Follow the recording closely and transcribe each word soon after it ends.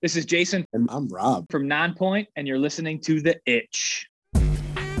This is Jason. And I'm Rob from Nonpoint, and you're listening to The Itch.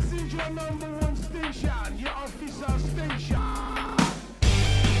 This is your number one station, your official station.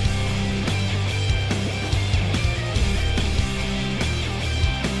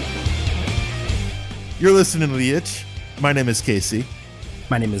 You're listening to The Itch. My name is Casey.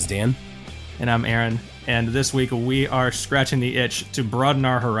 My name is Dan. And I'm Aaron. And this week we are scratching the itch to broaden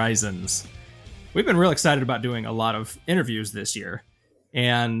our horizons. We've been real excited about doing a lot of interviews this year.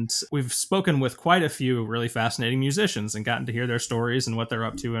 And we've spoken with quite a few really fascinating musicians and gotten to hear their stories and what they're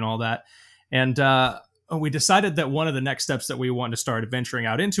up to and all that. And we decided that one of the next steps that we want to start venturing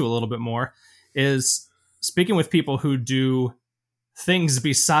out into a little bit more is speaking with people who do things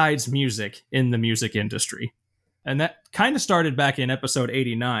besides music in the music industry. And that kind of started back in episode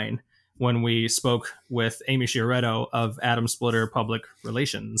 89 when we spoke with Amy Sciaretto of Atom Splitter Public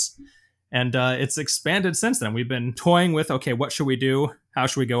Relations. And it's expanded since then. We've been toying with, okay, what should we do? How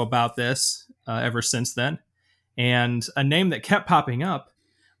should we go about this ever since then? And a name that kept popping up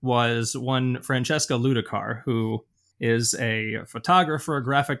was one Francesca Ludikar, who is a photographer,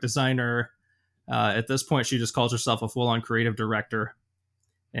 graphic designer. At this point, she just calls herself a full-on creative director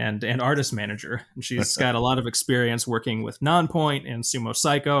and artist manager. And she's got a lot of experience working with Nonpoint and Sumo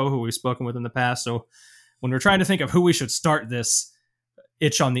Psycho, who we've spoken with in the past. So when we're trying to think of who we should start this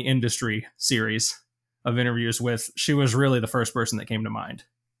Itch on the Industry series of interviews with, she was really the first person that came to mind.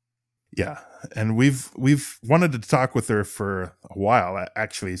 Yeah, and we've wanted to talk with her for a while,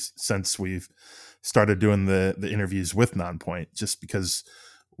 actually, since we've started doing the interviews with Nonpoint, just because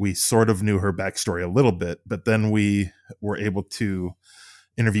we sort of knew her backstory a little bit, but then we were able to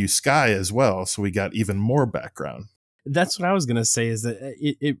interview Sky as well, so we got even more background. That's what I was going to say, is that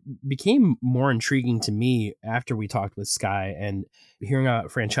it became more intriguing to me after we talked with Sky and hearing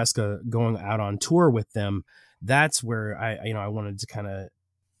about Francesca going out on tour with them. That's where I wanted to kind of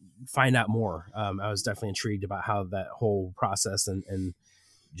find out more. I was definitely intrigued about how that whole process and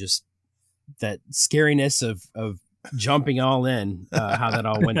just that scariness of jumping all in, how that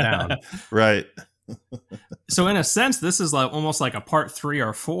all went down. Right. So in a sense, this is like almost like a part 3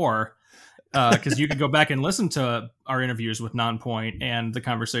 or 4. Because you could go back and listen to our interviews with Nonpoint and the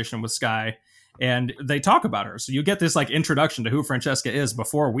conversation with Sky, and they talk about her. So you get this like introduction to who Francesca is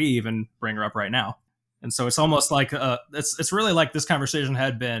before we even bring her up right now. And so it's almost like it's really like this conversation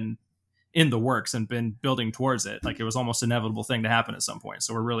had been in the works and been building towards it. Like it was almost an inevitable thing to happen at some point.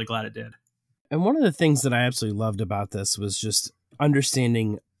 So we're really glad it did. And one of the things that I absolutely loved about this was just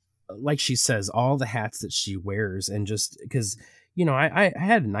understanding, like she says, all the hats that she wears. And just because, I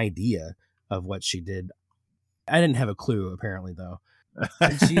had an idea of what she did. I didn't have a clue, apparently, though.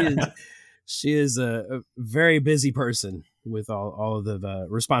 She is a very busy person with all of the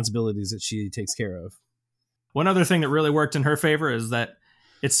responsibilities that she takes care of. One other thing that really worked in her favor is that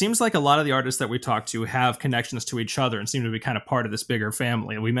it seems like a lot of the artists that we talk to have connections to each other and seem to be kind of part of this bigger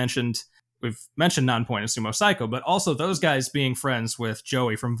family. We've mentioned Nonpoint and Sumo Psycho, but also those guys being friends with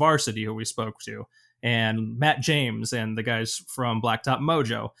Joey from Varsity, who we spoke to, and Matt James and the guys from Blacktop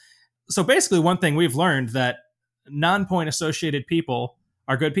Mojo. So basically, one thing we've learned that Nonpoint associated people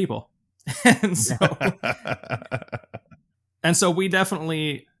are good people. and so we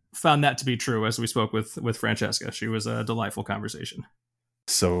definitely found that to be true as we spoke with Francesca. She was a delightful conversation.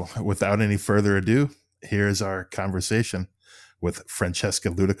 So without any further ado, here's our conversation with Francesca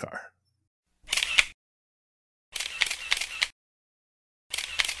Ludikar.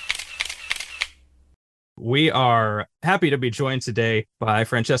 We are happy to be joined today by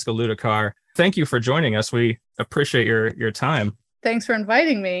Francesca Ludikar. Thank you for joining us. We appreciate your time. Thanks for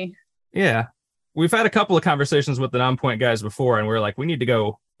inviting me. Yeah. We've had a couple of conversations with the Nonpoint guys before, and we're like, we need to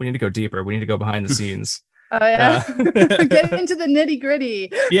go deeper. We need to go behind the scenes. Oh, yeah. Get into the nitty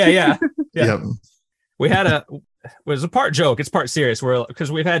gritty. Yeah. Yep. It was a part joke. It's part serious.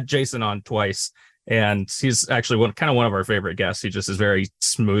 Because we've had Jason on twice, and he's actually one of our favorite guests. He just is very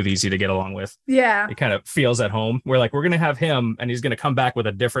smooth, easy to get along with. Yeah. He kind of feels at home. We're like, we're going to have him, and he's going to come back with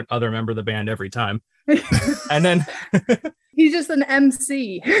a different other member of the band every time. And then he's just an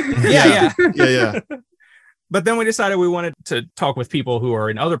MC. Yeah. But then we decided we wanted to talk with people who are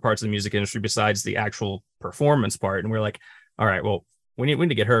in other parts of the music industry besides the actual performance part. And we're like, all right, well, we need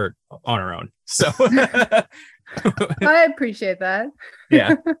to get her on her own. So I appreciate that.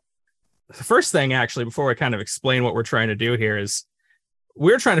 Yeah. The first thing, actually, before I kind of explain what we're trying to do here, is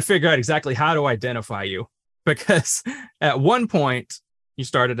we're trying to figure out exactly how to identify you, because at one point you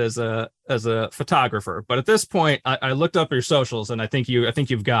started as a photographer, but at this point I looked up your socials and I think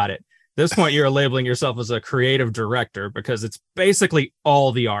you've got it. At this point you're labeling yourself as a creative director, because it's basically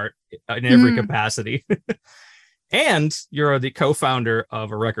all the art in every capacity. And you're the co-founder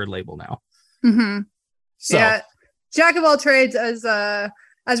of a record label now. Mm-hmm. So, Yeah, jack of all trades. As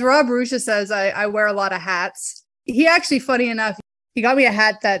Rob Rusha says, I wear a lot of hats. He actually, funny enough, he got me a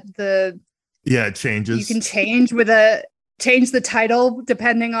hat that it changes. you can change the title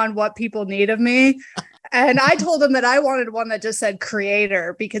depending on what people need of me. And I told him that I wanted one that just said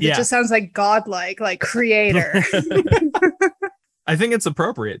creator because it just sounds like godlike, like creator. I think it's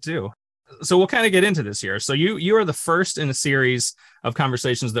appropriate too. So we'll kind of get into this here. So you are the first in a series of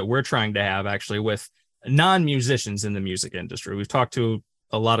conversations that we're trying to have actually with non-musicians in the music industry. We've talked to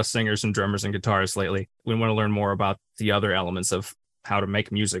a lot of singers and drummers and guitarists lately. We want to learn more about the other elements of how to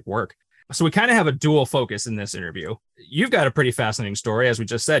make music work. So we kind of have a dual focus in this interview. You've got a pretty fascinating story, as we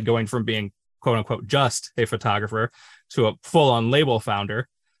just said, going from being quote unquote just a photographer to a full-on label founder.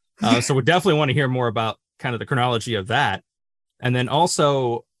 So we definitely want to hear more about kind of the chronology of that. And then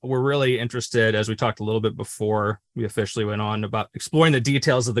also we're really interested, as we talked a little bit before we officially went on, about exploring the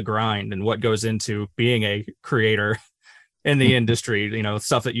details of the grind and what goes into being a creator in the industry, you know,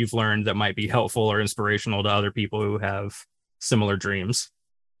 stuff that you've learned that might be helpful or inspirational to other people who have similar dreams.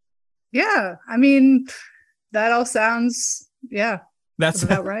 Yeah, I mean, that all sounds, that's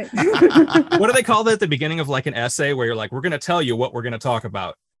about right. What do they call that at the beginning of like an essay where you're like, we're going to tell you what we're going to talk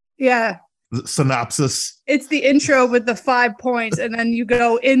about? Yeah. Synopsis. It's the intro with the 5 points, and then you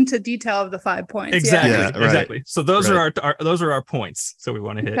go into detail of the 5 points. Exactly. Yeah, right. Exactly. So those are our points. So we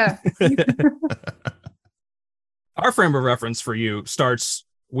want to hit. Yeah. Our frame of reference for you starts.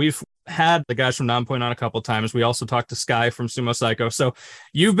 We've had the guys from Nonpoint on a couple of times. We also talked to Sky from Sumo Psycho. So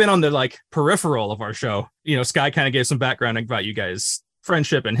you've been on the like peripheral of our show. You know, Sky kind of gave some background about you guys'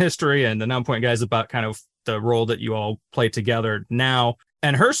 friendship and history, and the Nonpoint guys about kind of the role that you all play together now.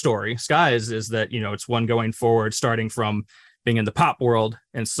 And her story, Sky's, is that, you know, it's one going forward, starting from being in the pop world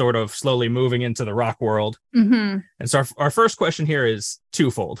and sort of slowly moving into the rock world. Mm-hmm. And so our first question here is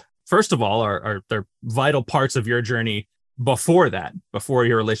twofold. First of all, are there vital parts of your journey before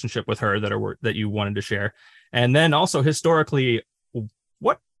your relationship with her that you wanted to share? And then also historically,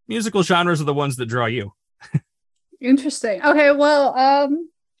 what musical genres are the ones that draw you? Interesting. Okay, well,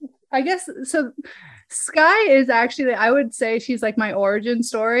 I guess so. Sky is actually, I would say she's like my origin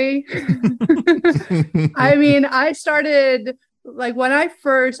story. I mean, I started like when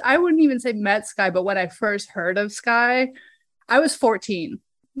I wouldn't even say met Sky, but when I first heard of Sky, I was 14.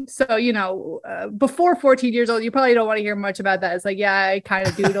 So, you know, before 14 years old, you probably don't want to hear much about that. It's like, yeah, I kind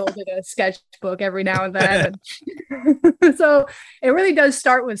of doodled in a sketchbook every now and then. So it really does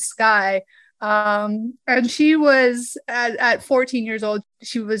start with Sky. And she was at 14 years old,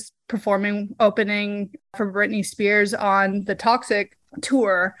 she was opening for Britney Spears on the Toxic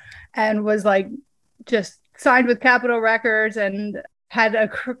tour, and was like just signed with Capitol Records and had a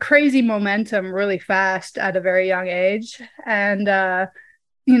crazy momentum really fast at a very young age. And,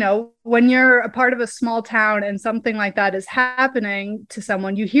 you know, when you're a part of a small town and something like that is happening to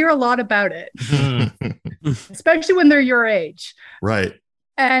someone, you hear a lot about it, especially when they're your age. Right.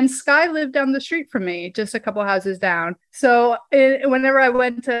 And Sky lived down the street from me, just a couple houses down. So whenever I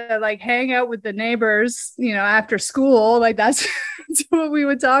went to like hang out with the neighbors, you know, after school, like that's what we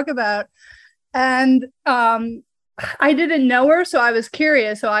would talk about. And I didn't know her, so I was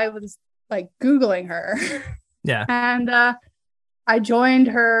curious. So I was like Googling her. Yeah. And I joined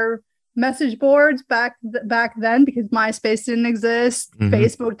her message boards back then because MySpace didn't exist. Mm-hmm.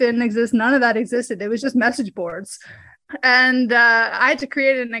 Facebook didn't exist. None of that existed. It was just message boards. And I had to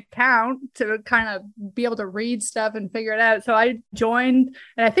create an account to kind of be able to read stuff and figure it out. So I joined,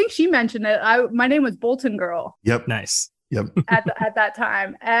 and I think she mentioned it. My name was Bolton Girl. Yep. Nice. Yep. at that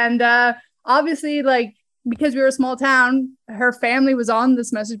time. And obviously, like, because we were a small town, her family was on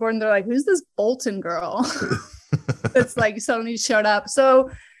this message board, and they're like, who's this Bolton Girl? That's like suddenly showed up.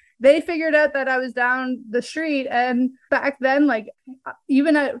 So they figured out that I was down the street. And back then, like,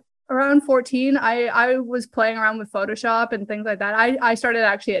 even at around 14, I was playing around with Photoshop and things like that. I started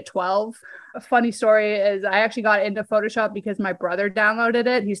actually at 12. A funny story is I actually got into Photoshop because my brother downloaded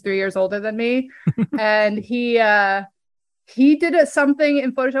it. He's 3 years older than me. And he did something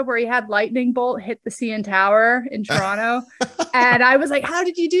in Photoshop where he had lightning bolt hit the CN Tower in Toronto. And I was like, how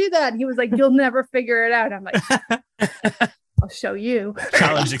did you do that? And he was like, you'll never figure it out. I'm like, I'll show you.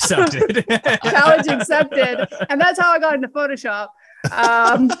 Challenge accepted. Challenge accepted. And that's how I got into Photoshop.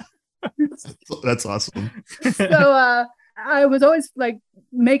 That's awesome. So I was always like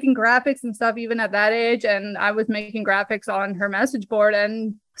making graphics and stuff even at that age, and I was making graphics on her message board.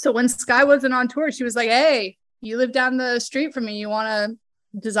 And so when Sky wasn't on tour, she was like, hey, you live down the street from me, you want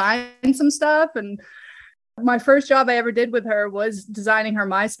to design some stuff? And My first job I ever did with her was designing her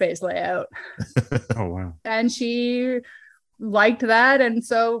MySpace layout. Oh, wow. And she liked that. And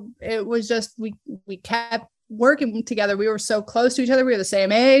so it was just, we kept working together. We were so close to each other. We were the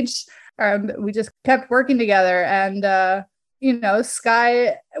same age. We just kept working together. And,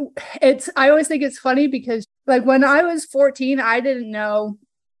 Sky, I always think it's funny because like when I was 14, I didn't know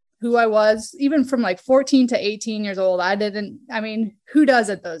who I was, even from like 14 to 18 years old. Who does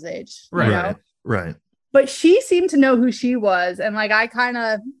at those age? Right. Right. But she seemed to know who she was. And like, I kind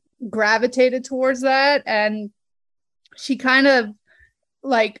of gravitated towards that. And she kind of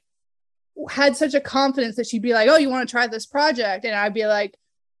like had such a confidence that she'd be like, oh, you want to try this project? And I'd be like,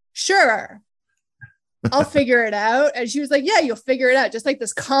 sure, I'll figure it out. And she was like, yeah, you'll figure it out. Just like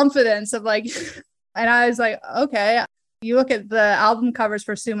this confidence of like, and I was like, okay. You look at the album covers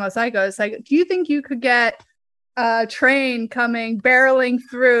for Sumo Cyco. It's like, do you think you could get a train coming, barreling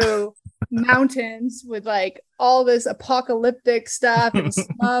through mountains with like all this apocalyptic stuff and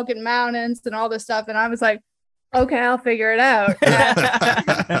smoke and mountains and all this stuff? And I was like, okay, I'll figure it out.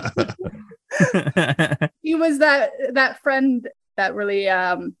 He was that friend that really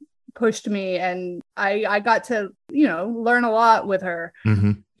pushed me, and I got to learn a lot with her.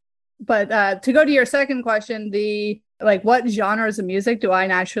 Mm-hmm. But to go to your second question, what genres of music do I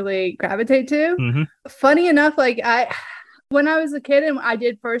naturally gravitate to? Mm-hmm. Funny enough, when I was a kid and I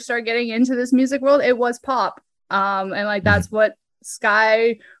did first start getting into this music world, it was pop. And that's what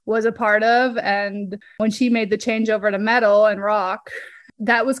Sky was a part of. And when she made the change over to metal and rock,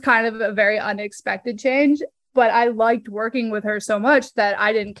 that was kind of a very unexpected change. But I liked working with her so much that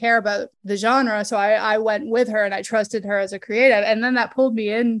I didn't care about the genre. So I went with her and I trusted her as a creative. And then that pulled me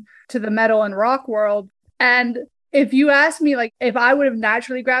into the metal and rock world. And if you ask me, like, if I would have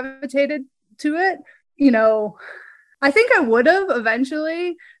naturally gravitated to it, I think I would have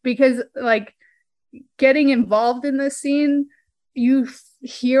eventually, because like getting involved in this scene, you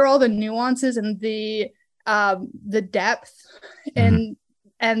hear all the nuances and the depth and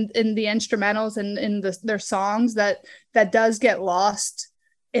in the instrumentals and in their songs that does get lost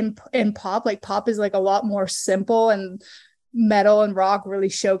in pop. Like pop is like a lot more simple, and metal and rock really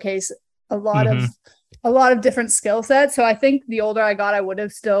showcase a lot of different skill sets. So I think the older I got, I would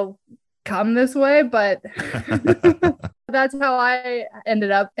have still come this way, but that's how I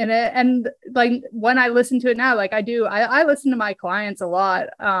ended up in it. And like when I listen to it now, like I listen to my clients a lot.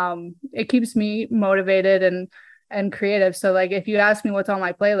 It keeps me motivated and creative. So like if you ask me what's on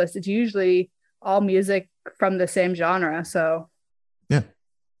my playlist, it's usually all music from the same genre. So yeah,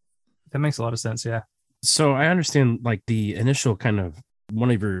 that makes a lot of sense. Yeah. So I understand like the initial kind of one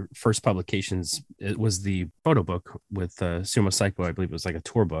of your first publications, it was the photo book with Sumo Cyco. I believe it was like a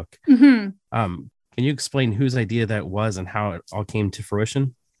tour book. Mm-hmm. Can you explain whose idea that was and how it all came to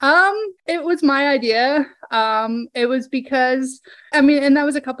fruition? It was my idea. It was because, and that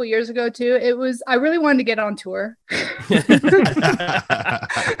was a couple years ago too. I really wanted to get on tour.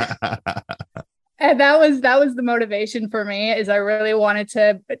 And that was the motivation for me, is I really wanted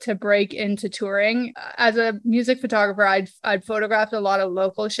to break into touring. As a music photographer, I'd photographed a lot of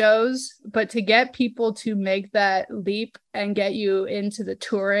local shows, but to get people to make that leap and get you into the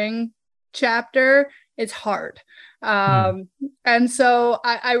touring chapter, it's hard. And so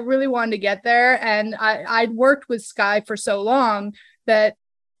I really wanted to get there, and I'd worked with Sky for so long that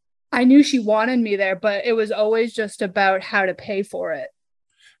I knew she wanted me there, but it was always just about how to pay for it.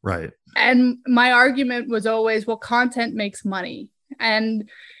 Right. And my argument was always, well, content makes money. And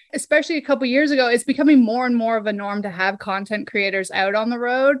especially a couple of years ago, it's becoming more and more of a norm to have content creators out on the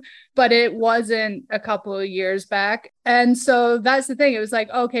road, but it wasn't a couple of years back. And so that's the thing. It was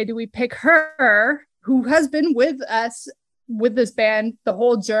like, okay, do we pick her, who has been with us with this band the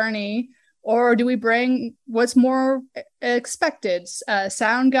whole journey, or do we bring what's more expected?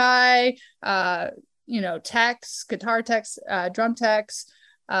 Sound guy, techs, guitar techs, drum techs,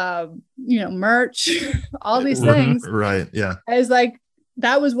 merch, all these things. Right. Yeah. I was like,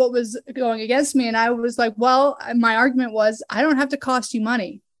 that was what was going against me. And I was like, well, my argument was, I don't have to cost you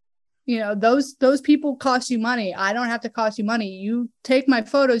money. Those people cost you money. I don't have to cost you money. You take my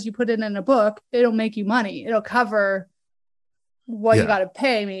photos, you put it in a book, it'll make you money. It'll cover what you got to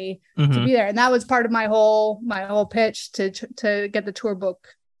pay me to be there. And that was part of my whole pitch to get the tour book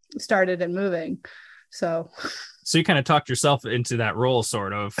started and moving. So you kind of talked yourself into that role,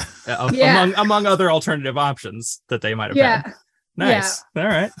 sort of, among other alternative options that they might have had. Nice. Yeah. All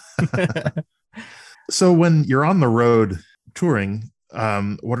right. So when you're on the road touring,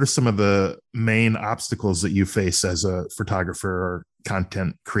 what are some of the main obstacles that you face as a photographer or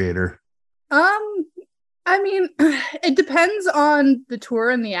content creator? It depends on the tour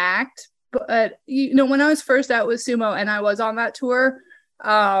and the act. But when I was first out with Sumo and I was on that tour,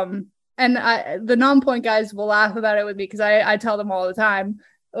 and the non-point guys will laugh about it with me because I tell them all the time,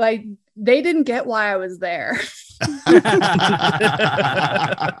 like, they didn't get why I was there. They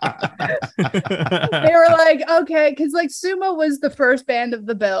were like, okay, because like Sumo was the first band of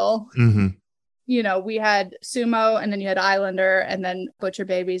the bill. Mm-hmm. We had Sumo, and then you had Islander, and then Butcher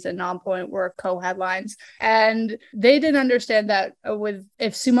Babies and Non-Point were co-headlines. And they didn't understand that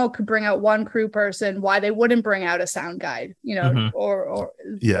if Sumo could bring out one crew person, why they wouldn't bring out a sound guide, or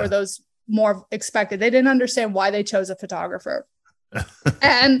those more expected. They didn't understand why they chose a photographer.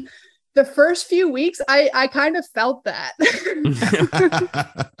 And the first few weeks, I kind of felt that.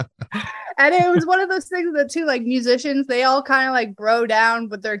 And it was one of those things that too, like musicians, they all kind of like bro down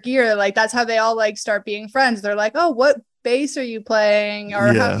with their gear. Like that's how they all like start being friends. They're like, oh, what bass are you playing?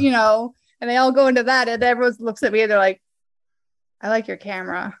 Or, how, and they all go into that. And everyone looks at me and they're like, I like your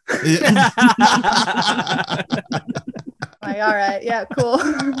camera. Yeah. Like, all right, yeah, cool.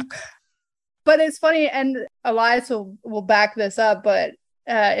 But it's funny, and Elias will back this up, but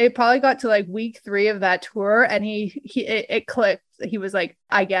it probably got to like week 3 of that tour, and it clicked. He was like,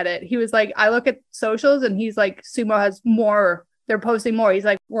 I get it. He was like, I look at socials, and he's like, Sumo has more. They're posting more. He's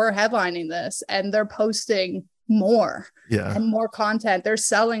like, we're headlining this, and they're posting more and more content. They're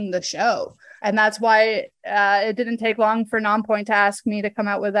selling the show. And that's why it didn't take long for Non-Point to ask me to come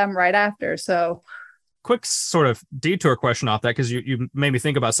out with them right after. So quick sort of detour question off that, because you made me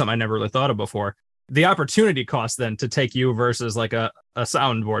think about something I never really thought of before. The opportunity cost then to take you versus like a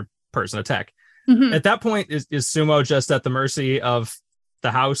soundboard person, a tech. Mm-hmm. At that point, is Sumo just at the mercy of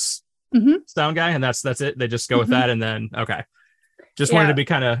the house sound guy, and that's it? They just go with that, and then just wanted to be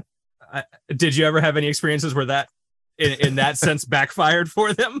kind of. Did you ever have any experiences where that, in that sense, backfired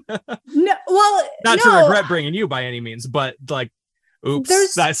for them? No, well, not to regret bringing you by any means, but like,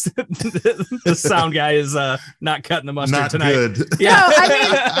 oops, that's the sound guy is not cutting the mustard tonight. Good. Yeah, no,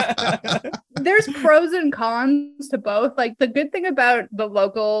 I mean, there's pros and cons to both. Like the good thing about the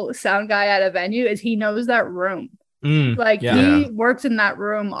local sound guy at a venue is he knows that room. He works in that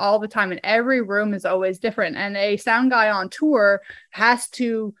room all the time, and every room is always different. And a sound guy on tour has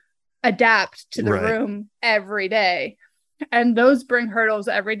to adapt to the room every day. And those bring hurdles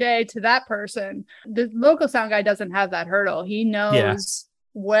every day to that person. The local sound guy doesn't have that hurdle. He knows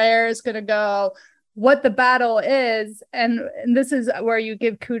where it's going to go, what the battle is. And this is where you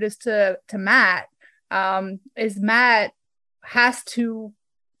give kudos to Matt, is Matt has to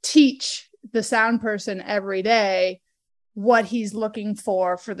teach the sound person every day what he's looking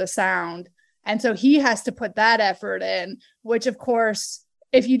for the sound. And so he has to put that effort in, which of course,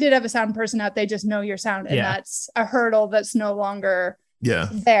 if you did have a sound person out, they just know your sound, and that's a hurdle that's no longer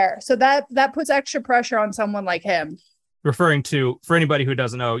there. So that puts extra pressure on someone like him. Referring to, for anybody who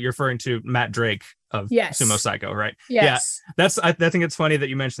doesn't know, you're referring to Matt Drake of Sumo Psycho, right? Yes. Yeah. I think it's funny that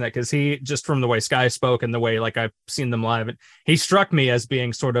you mentioned that, because he, just from the way Sky spoke and the way like I've seen them live, and he struck me as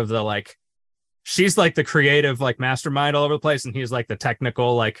being sort of the like, she's like the creative like mastermind all over the place, and he's like the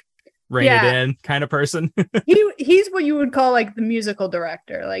technical like rein it in kind of person. He's what you would call like the musical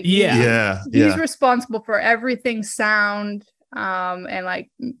director. Like he's responsible for everything sound and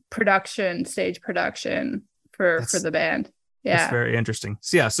like production, stage production for the band. That's very interesting.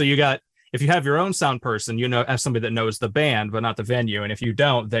 So you got, if you have your own sound person, have somebody that knows the band but not the venue, and if you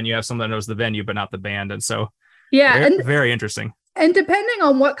don't, then you have someone that knows the venue but not the band. And so very interesting. And depending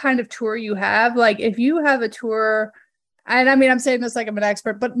on what kind of tour you have, like if you have a tour, and I mean, I'm saying this like I'm an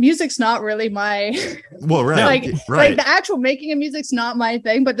expert, but music's not really my, like the actual making of music's not my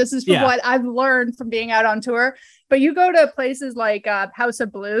thing, but this is from what I've learned from being out on tour. But you go to places like House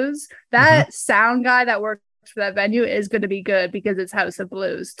of Blues, that sound guy that works for that venue is going to be good because it's House of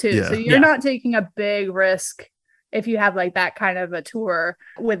Blues too. Yeah. So you're not taking a big risk if you have like that kind of a tour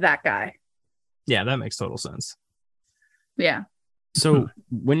with that guy. Yeah, that makes total sense. Yeah. So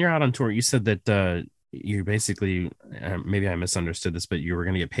when you're out on tour, you said that you basically, maybe I misunderstood this, but you were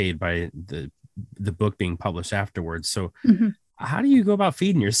going to get paid by the book being published afterwards. So how do you go about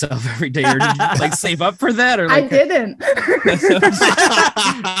feeding yourself every day? Or did you like save up for that? Or like, I didn't.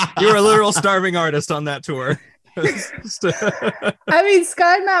 You were a literal starving artist on that tour. I mean,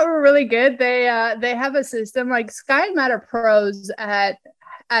 Sky and Matt were really good. They have a system. Like Sky and Matt are pros at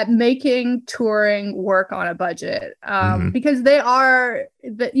making touring work on a budget, because they are,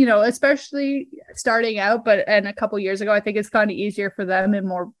 especially starting out, and a couple years ago, I think it's gotten easier for them in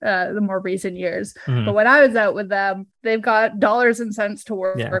the more recent years. But when I was out with them, they've got dollars and cents to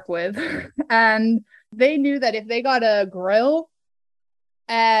work with. And they knew that if they got a grill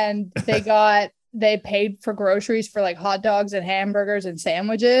and they paid for groceries for like hot dogs and hamburgers and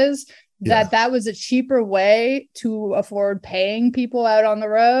sandwiches, that was a cheaper way to afford paying people out on the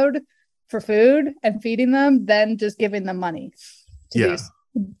road for food and feeding them than just giving them money to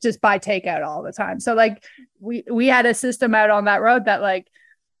just buy takeout all the time. So like we had a system out on that road that like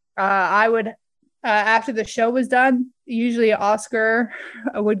I would after the show was done, usually Oscar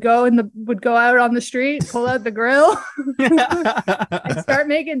would go out on the street, pull out the grill, and start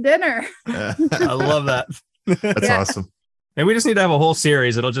making dinner. I love that. That's awesome. And we just need to have a whole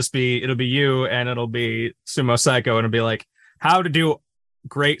series. It'll be you and it'll be Sumo Psycho, and it'll be like how to do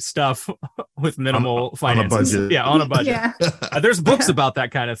great stuff with minimal finances. On a budget. Yeah, on a budget. Yeah. There's books about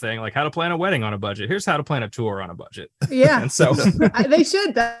that kind of thing, like how to plan a wedding on a budget. Here's how to plan a tour on a budget. Yeah. And so they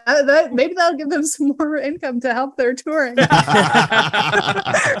should. Maybe that'll give them some more income to help their touring.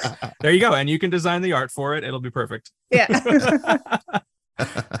 There you go. And you can design the art for it. It'll be perfect. Yeah.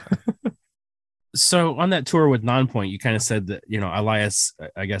 So on that tour with Nonpoint, you kind of said that, Elias,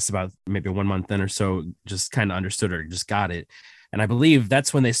 I guess about maybe 1 month in or so, just kind of understood or just got it. And I believe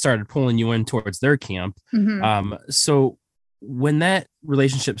that's when they started pulling you in towards their camp. Mm-hmm. So when that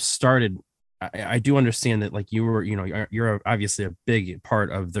relationship started, I do understand that like you were, you're obviously a big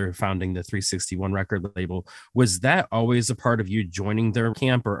part of their founding the 361 record label. Was that always a part of you joining their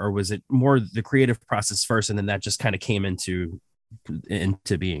camp, or was it more the creative process first and then that just kind of came into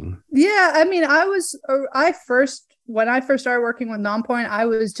being? Yeah, I mean, when I first started working with Nonpoint, I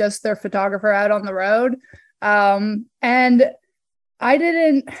was just their photographer out on the road, and I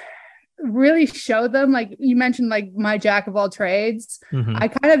didn't really show them, like you mentioned, like my jack of all trades. Mm-hmm. I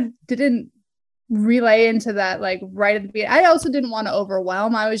kind of didn't relay into that like right at the beginning. I also didn't want to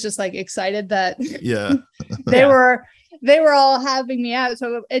overwhelm. I was just like excited that they were all having me out.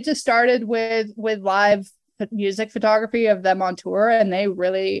 So it just started with live music photography of them on tour, and they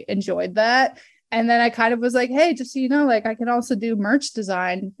really enjoyed that. And then I kind of was like, hey, just so you know, like I can also do merch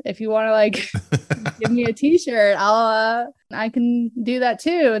design. If you want to like give me a t-shirt, I can do that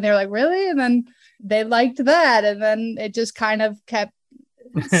too. And they're like, really? And then they liked that. And then it just kind of kept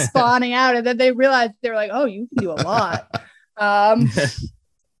spawning out. And then they realized, they were like, oh, you can do a lot. And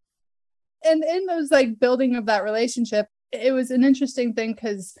in those like building of that relationship, it was an interesting thing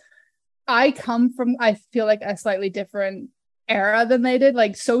because I come from, I feel like a slightly different era than they did.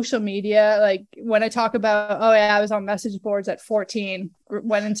 Like social media, like when I talk about, oh yeah, I was on message boards at 14,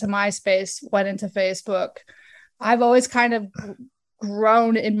 went into MySpace, went into Facebook. I've always kind of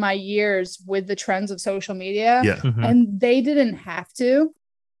grown in my years with the trends of social media. Yeah. Mm-hmm. And they didn't have to.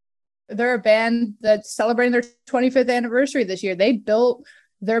 They're a band that's celebrating their 25th anniversary this year. They built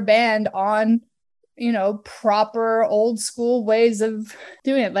their band on proper old school ways of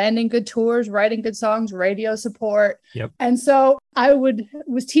doing it, landing good tours, writing good songs, radio support. Yep. And so I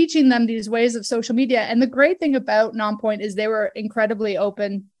was teaching them these ways of social media. And the great thing about Nonpoint is they were incredibly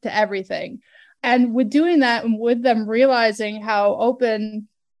open to everything. And with doing that and with them realizing how open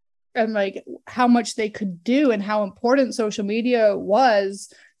and like how much they could do and how important social media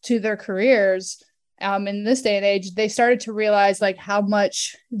was to their careers in this day and age, they started to realize like how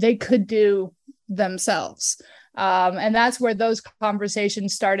much they could do themselves. And that's where those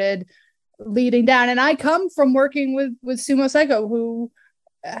conversations started leading down. And I come from working with Sumo Psycho, who,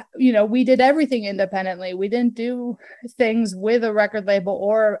 we did everything independently. We didn't do things with a record label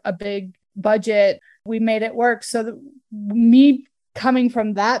or a big budget. We made it work. So me coming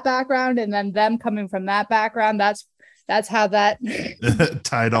from that background and then them coming from that background, that's how that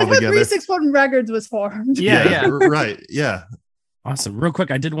tied all together. 361 Records was formed. Yeah. Right. Yeah. Awesome. Real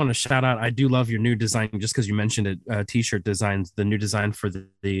quick, I did want to shout out, I do love your new design, just because you mentioned it, t-shirt designs, the new design for the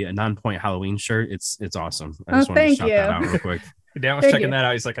Nonpoint Halloween shirt. It's awesome. I just wanted to shout that out real quick. Dan was checking that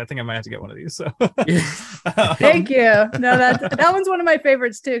out. He's like, I think I might have to get one of these. So Thank you. No, that one's one of my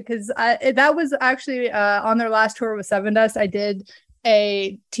favorites too, because that was actually on their last tour with Seven Dust. I did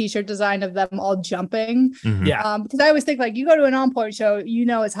a t-shirt design of them all jumping. Mm-hmm. Yeah. Because I always think like you go to an On-Point show,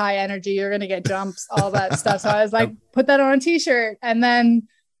 it's high energy, you're gonna get jumps, all that stuff. So I was like, put that on a t-shirt. And then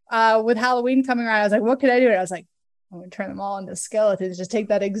with Halloween coming around, I was like, what could I do? And I was like, I'm gonna turn them all into skeletons, just take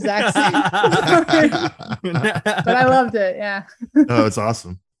that exact same. But I loved it. Yeah. Oh, it's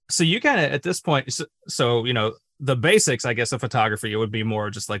awesome. So you kind of at this point, so the basics, I guess, of photography, it would be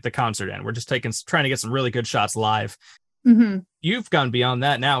more just like the concert end. We're just trying to get some really good shots live. Mm-hmm. You've gone beyond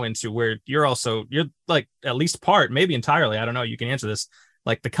that now into where you're like at least part, maybe entirely, I don't know, you can answer this,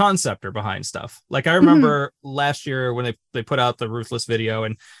 like the concepter behind stuff. Like I remember last year when they put out the Ruthless video,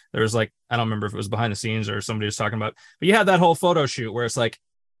 and there was like, I don't remember if it was behind the scenes or somebody was talking about, but you had that whole photo shoot where it's like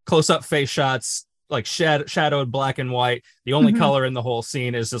close up face shots, like shadowed black and white. The only color in the whole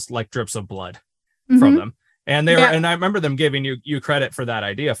scene is just like drips of blood from them. And and I remember them giving you credit for that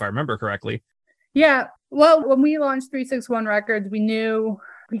idea, if I remember correctly. Yeah. Well, when we launched 361 Records, we knew,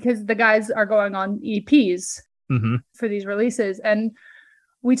 because the guys are going on EPs for these releases. And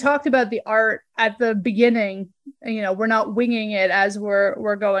we talked about the art at the beginning. We're not winging it as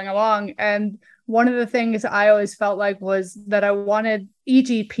we're going along. And one of the things I always felt like was that I wanted each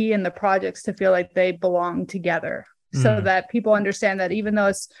EP and the projects to feel like they belong together, so that people understand that even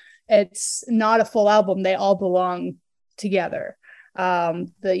though it's not a full album, they all belong together.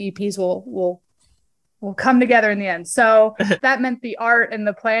 The EPs will come together in the end. So that meant the art and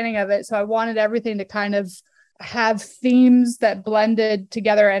the planning of it. So I wanted everything to kind of have themes that blended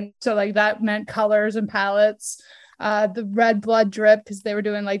together. And so like that meant colors and palettes, the red blood drip, because they were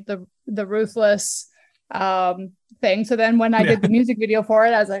doing like the Ruthless thing. So then when I did the music video for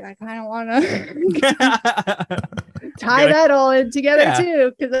it, I was like, I kind of want to tie that all in together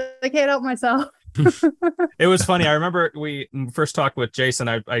too, because I can't help myself. It was funny. I remember we first talked with Jason.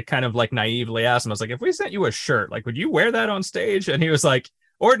 I kind of like naively asked him, I was like, if we sent you a shirt, like, would you wear that on stage? And he was like,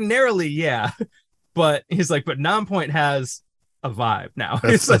 ordinarily, yeah. But he's like, but Nonpoint has a vibe now.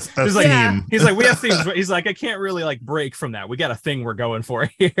 He's like, we have themes. But he's like, I can't really like break from that. We got a thing we're going for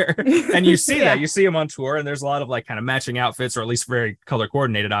here. And you see that. You see him on tour, and there's a lot of like kind of matching outfits, or at least very color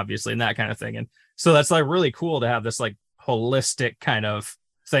coordinated, obviously, and that kind of thing. And so that's like really cool to have this like holistic kind of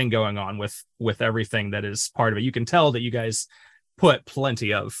thing going on with everything that is part of it. You can tell that you guys put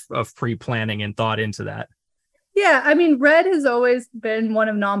plenty of pre-planning and thought into that. Yeah, I mean, red has always been one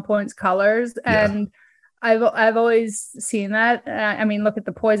of Nonpoint's colors, and I've always seen that. I mean, look at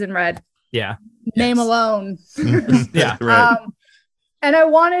the Poison Red. Yeah. Name alone. Yeah. Right. And I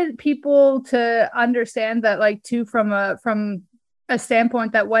wanted people to understand that, like, too, from a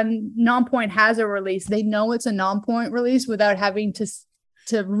standpoint that when Nonpoint has a release, they know it's a Nonpoint release without having to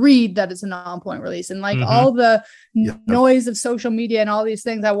read that it's a Nonpoint release. And like all the noise of social media and all these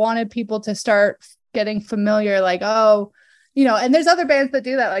things, I wanted people to start getting familiar, like, oh, and there's other bands that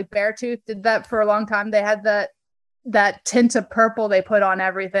do that, like Beartooth did that for a long time. They had that tint of purple they put on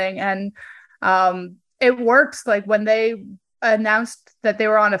everything, and it works. Like when they announced that they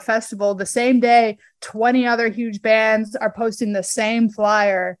were on a festival, the same day 20 other huge bands are posting the same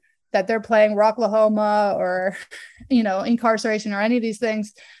flyer that they're playing Rocklahoma or Incarceration or any of these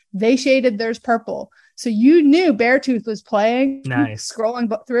things. They shaded theirs purple, so you knew Beartooth was playing. Nice. Scrolling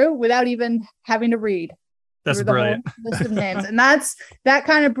through without even having to read. That's brilliant. List of names. And that's that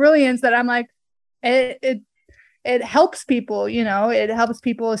kind of brilliance that I'm like, it helps people, it helps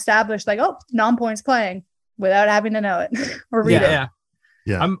people establish like, oh, Nonpoint's playing without having to know it or read it.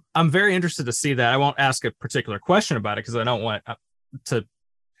 Yeah. I'm very interested to see that. I won't ask a particular question about it because I don't want to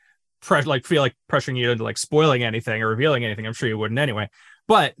feel like pressuring you into like spoiling anything or revealing anything. I'm sure you wouldn't anyway.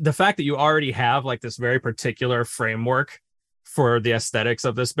 But the fact that you already have like this very particular framework for the aesthetics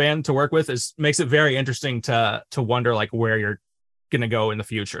of this band to work with makes it very interesting to wonder like where you're gonna go in the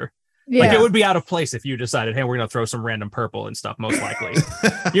future. Yeah. Like it would be out of place if you decided, hey, we're gonna throw some random purple and stuff. Most likely,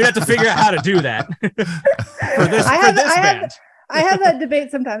 you'd have to figure out how to do that for this band. I have that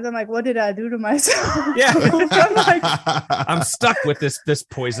debate sometimes. I'm like, what did I do to myself? Yeah, I'm stuck with this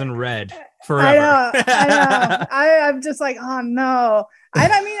Poison Red forever. I know. I'm just like, oh no.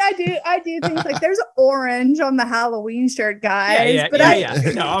 And I mean, I do things like there's orange on the Halloween shirt, guys. Yeah.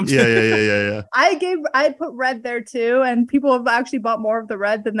 I put red there too, and people have actually bought more of the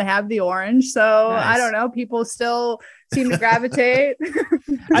red than they have the orange. So nice. I don't know. People still seem to gravitate.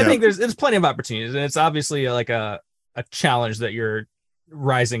 I think there's plenty of opportunities, and it's obviously like a challenge that you're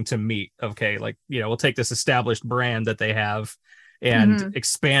rising to meet. Okay, like we'll take this established brand that they have and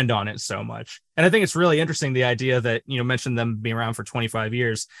expand on it so much. And I think it's really interesting, the idea that mentioned them being around for 25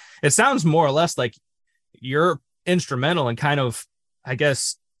 years. It sounds more or less like you're instrumental in kind of, I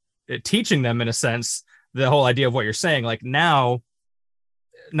guess, teaching them in a sense the whole idea of what you're saying. Like now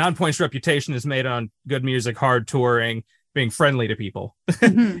Nonpoint's reputation is made on good music, hard touring, being friendly to people.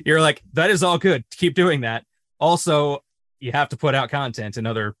 You're like, that is all good, keep doing that. Also, you have to put out content in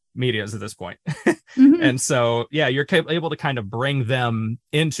other medias at this point. And so, you're able to kind of bring them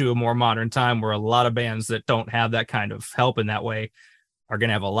into a more modern time where a lot of bands that don't have that kind of help in that way are going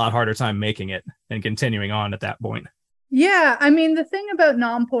to have a lot harder time making it and continuing on at that point. Yeah. I mean, the thing about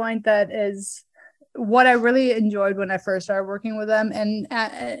Nonpoint that is what I really enjoyed when I first started working with them, and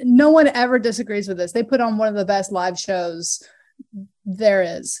no one ever disagrees with this. They put on one of the best live shows there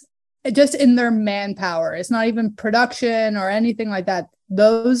is. Just in their manpower. It's not even production or anything like that.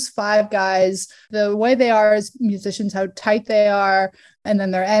 Those 5 guys, the way they are as musicians, how tight they are, and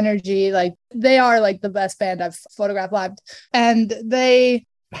then their energy, like they are like the best band I've photographed live. And they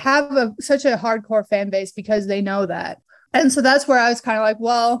have such a hardcore fan base because they know that. And so that's where I was kind of like,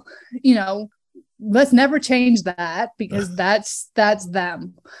 well, let's never change that because that's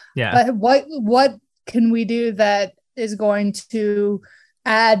them. Yeah. But what can we do that is going to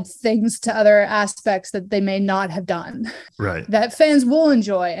add things to other aspects that they may not have done, Right. that fans will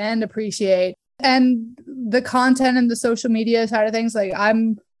enjoy and appreciate? And the content and the social media side of things, like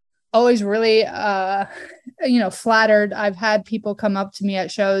I'm always really flattered. I've had people come up to me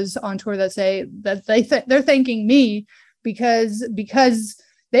at shows on tour that say that they're thanking me because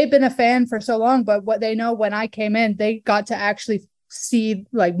they've been a fan for so long, but what they know, when I came in, they got to actually see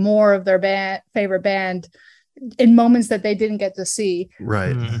like more of their favorite band in moments that they didn't get to see.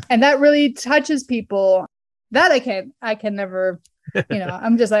 Right. And that really touches people. That I can never,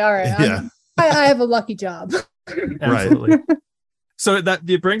 I'm just like, all right, Yeah. I have a lucky job. Absolutely. So that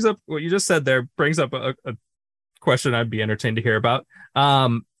it brings up what you just said there, brings up a question I'd be entertained to hear about.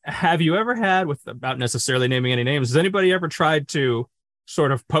 Have you ever had, without necessarily naming any names, has anybody ever tried to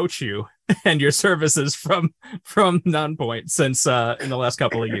sort of poach you and your services from Nonpoint since in the last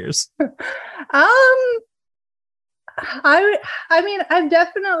couple of years? I mean, I've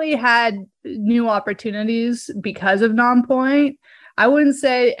definitely had new opportunities because of Nonpoint. I wouldn't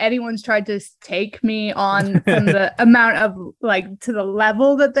say anyone's tried to take me on from the amount of like to the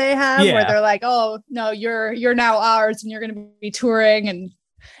level that they have, where they're like, oh no, you're now ours and you're going to be touring and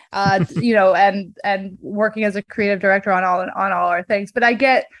and working as a creative director on all our things. But I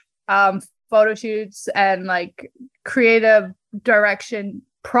get photo shoots and like creative direction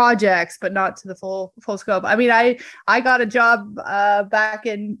projects, but not to the full scope. I mean, I got a job back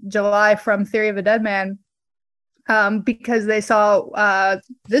in July from Theory of a Dead Man because they saw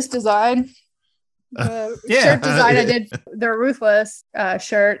this design, shirt design I did, their Ruthless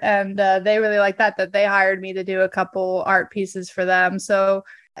shirt, and they really liked that they hired me to do a couple art pieces for them. So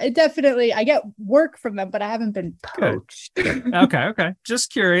it definitely, I get work from them, but I haven't been poached. Okay.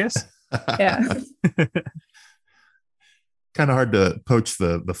 Just curious. Yeah. Kind of hard to poach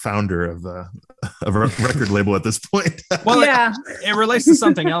the founder of a record label at this point. Well, yeah, it relates to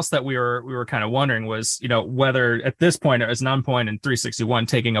something else that we were kind of wondering was, whether at this point is Nonpoint and 361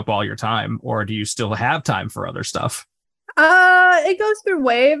 taking up all your time, or do you still have time for other stuff? It goes through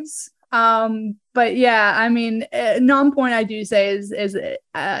waves. But yeah, I mean, Nonpoint I do say is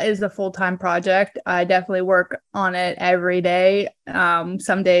a full-time project. I definitely work on it every day.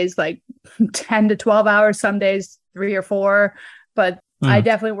 Some days like 10 to 12 hours, some days 3 or 4, but I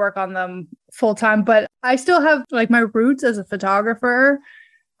definitely work on them full time. But I still have like my roots as a photographer.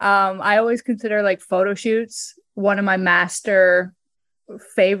 I always consider like photo shoots one of my master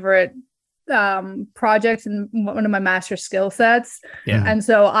favorite projects and one of my master skill sets. Yeah. And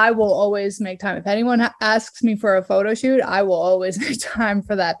so I will always make time. If anyone asks me for a photo shoot, I will always make time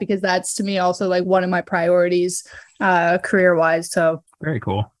for that, because that's to me also like one of my priorities career wise. So very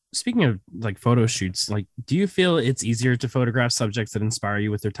cool. Speaking of like photo shoots, like, do you feel it's easier to photograph subjects that inspire you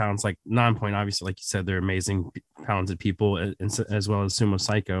with their talents? Like Nonpoint, obviously, like you said, they're amazing, talented people, as well as Sumo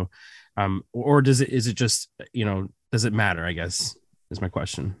Psycho. Or is it just, does it matter, I guess, is my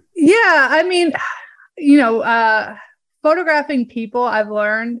question. Yeah, I mean, photographing people, I've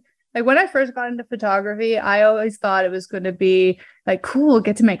learned, like when I first got into photography, I always thought it was going to be like, cool,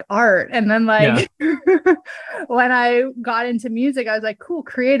 get to make art. And then like when I got into music, I was like, cool,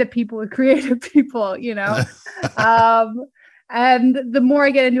 creative people with creative people, and the more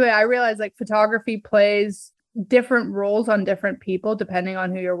I get into it, I realize like photography plays different roles on different people, depending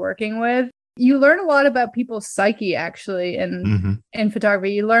on who you're working with. You learn a lot about people's psyche actually in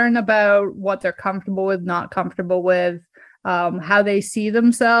photography. You learn about what they're comfortable with, not comfortable with, how they see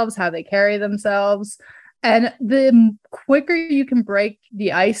themselves, how they carry themselves. And the quicker you can break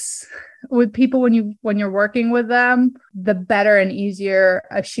the ice with people when you're working with them, the better and easier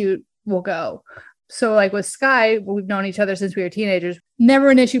a shoot will go. So like with Sky, we've known each other since we were teenagers.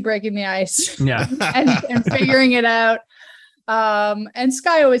 Never an issue breaking the ice. Yeah. and figuring it out. And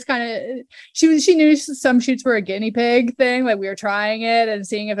Sky always kind of, she knew some shoots were a guinea pig thing. Like we were trying it and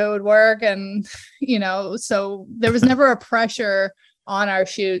seeing if it would work. And, so there was never a pressure on our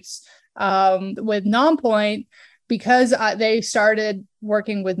shoots. With Nonpoint, because they started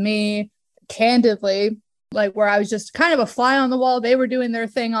working with me candidly, like where I was just kind of a fly on the wall. They were doing their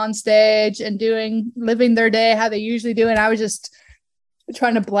thing on stage and living their day how they usually do. And I was just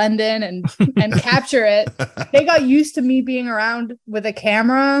trying to blend in and capture it. They got used to me being around with a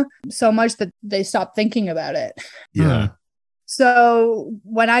camera so much that they stopped thinking about it. Yeah. So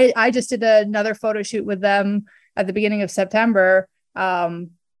when I just did another photo shoot with them at the beginning of September,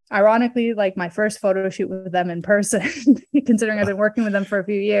 ironically, like my first photo shoot with them in person, considering I've been working with them for a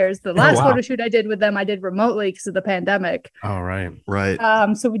few years. The last wow. photo shoot I did with them, I did remotely because of the pandemic. All right. Right.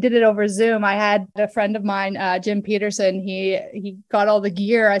 So we did it over Zoom. I had a friend of mine, Jim Peterson. He got all the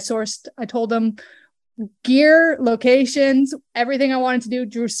gear. I told him gear, locations, everything I wanted to do,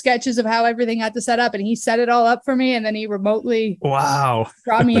 drew sketches of how everything had to set up, and he set it all up for me. And then he remotely brought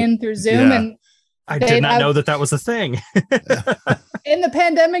me in through Zoom. Yeah. And I did not know that was a thing. in the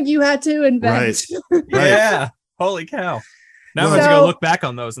pandemic, you had to invent. Right. Yeah. Holy cow. Now I'm going to go look back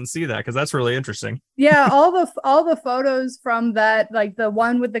on those and see that, because that's really interesting. Yeah, all the photos from that, like the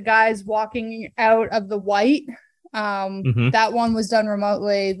one with the guys walking out of the white, that one was done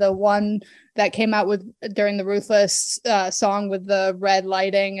remotely. The one that came out with during the Ruthless song with the red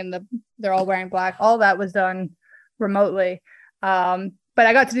lighting and they're all wearing black, all that was done remotely. But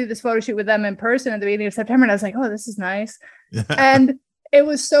I got to do this photo shoot with them in person at the beginning of September, and I was like, oh, this is nice. And it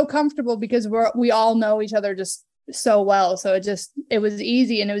was so comfortable because we all know each other just so well. So it was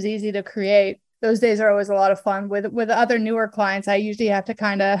easy, and it was easy to create. Those days are always a lot of fun. With other newer clients, I usually have to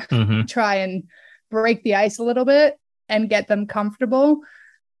kind of try and break the ice a little bit and get them comfortable.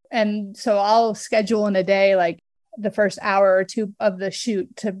 And so I'll schedule in a day, like the first hour or two of the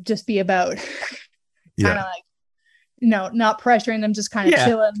shoot to just be about kind of like, not pressuring them, just kind of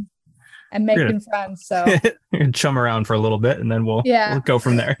chilling and making friends. So chum around for a little bit, and then we'll go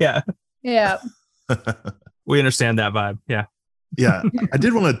from there. Yeah. Yeah. We understand that vibe. Yeah. Yeah. I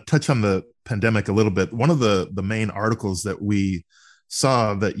did want to touch on the pandemic a little bit. One of the main articles that we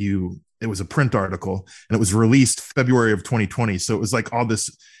saw it was a print article, and it was released February of 2020. So it was like all this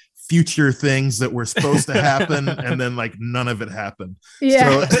future things that were supposed to happen, and then like none of it happened.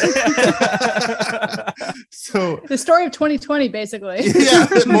 Yeah. So the story of 2020, basically. Yeah.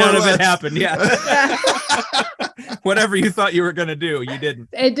 None of it happened. Yeah. Whatever you thought you were going to do, you didn't.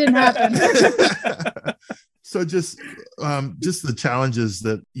 It didn't happen. So just the challenges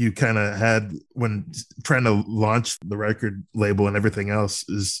that you kind of had when trying to launch the record label and everything else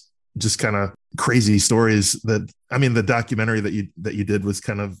is just kind of crazy stories the documentary that you did was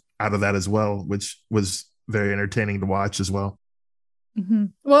kind of out of that as well, which was very entertaining to watch as well. Mm-hmm.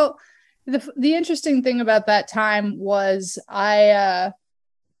 Well, the interesting thing about that time was I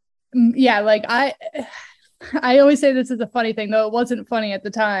always say this is a funny thing, though it wasn't funny at the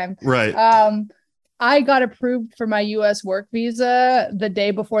time. Right. I got approved for my US work visa the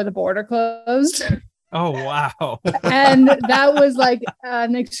day before the border closed. Oh, wow. And that was like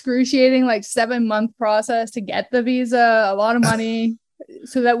an excruciating 7-month process to get the visa, a lot of money,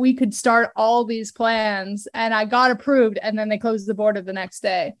 so that we could start all these plans. And I got approved, and then they closed the border the next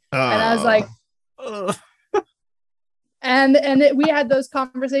day. And I was like, we had those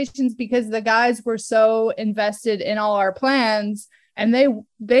conversations because the guys were so invested in all our plans, and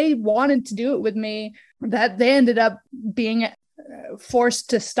they wanted to do it with me, that they ended up being forced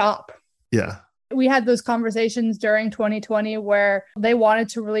to stop. Yeah. We had those conversations during 2020 where they wanted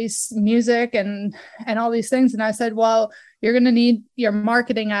to release music and all these things. And I said, well, you're going to need your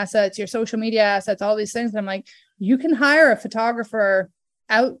marketing assets, your social media assets, all these things. And I'm like, you can hire a photographer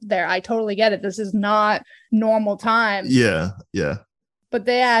out there. I totally get it. This is not normal times. Yeah. Yeah. But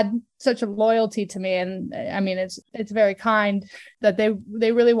they had such a loyalty to me. And I mean, it's very kind that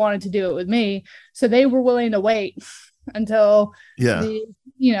they really wanted to do it with me. So they were willing to wait until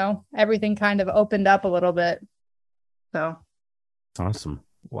everything kind of opened up a little bit. So awesome.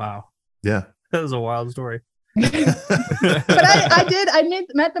 Wow. Yeah. That was a wild story. But I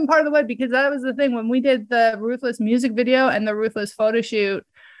met them part of the way, because that was the thing when we did the Ruthless music video and the Ruthless photo shoot.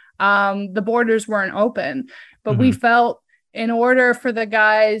 The borders weren't open, but we felt in order for the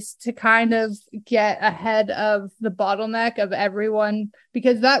guys to kind of get ahead of the bottleneck of everyone,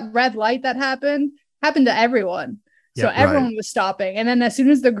 because that red light that happened to everyone. So everyone was stopping. And then as soon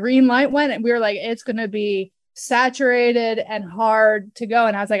as the green light went, we were like, it's going to be saturated and hard to go.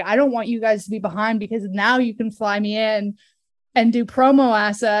 And I was like, I don't want you guys to be behind, because now you can fly me in and do promo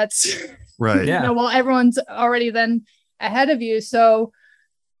assets. Right. Yeah. While everyone's already then ahead of you. So,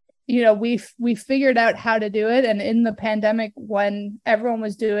 we figured out how to do it. And in the pandemic, when everyone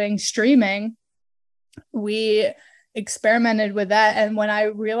was doing streaming, we experimented with that. And when I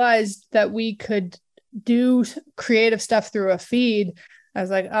realized that we could do creative stuff through a feed, I was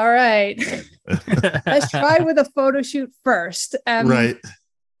like, all right, let's try with a photo shoot first. Right.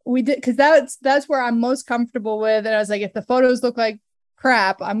 We did, because that's where I'm most comfortable with. And I was like, if the photos look like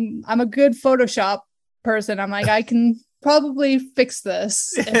crap, I'm a good Photoshop person. I'm like, I can probably fix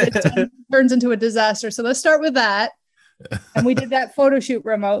this if it turns into a disaster. So let's start with that. And we did that photo shoot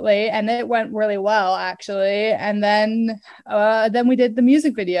remotely, and it went really well, actually. And then we did the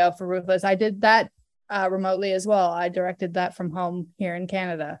music video for Ruthless. I did that remotely as well. I directed that from home here in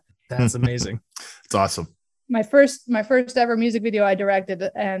Canada. That's amazing. It's awesome. My first ever music video I directed,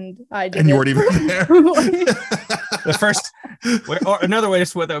 and I did. And you weren't even there. The first, or another way to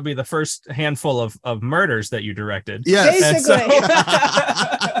put that would be the first handful of murders that you directed. Yes. Basically.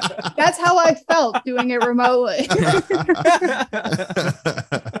 That's how I felt doing it remotely.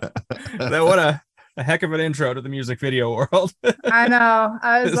 What a heck of an intro to the music video world. I know.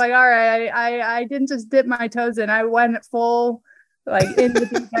 I was like, all right, I didn't just dip my toes in. I went full, like, in the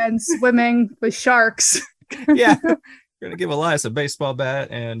deep end, swimming with sharks. Yeah. We're going to give Elias a baseball bat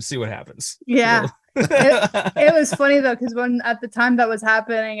and see what happens. Yeah. It was funny though, because when at the time that was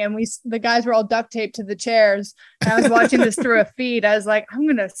happening and the guys were all duct taped to the chairs, and I was watching this through a feed, I was like, I'm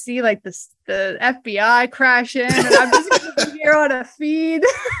gonna see like the FBI crash in, and I'm just gonna be here on a feed.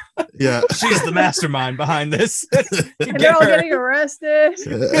 Yeah, she's the mastermind behind this. And they're all getting arrested.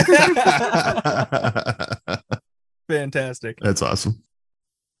 Fantastic. That's awesome.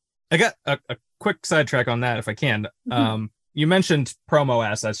 I got a quick sidetrack on that if I can. You mentioned promo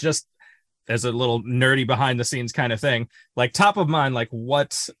assets, just as a little nerdy behind the scenes kind of thing, like top of mind, like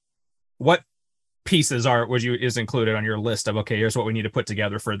what pieces is included on your list of, okay, here's what we need to put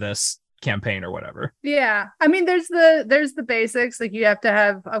together for this campaign or whatever. Yeah. I mean, there's the basics. Like, you have to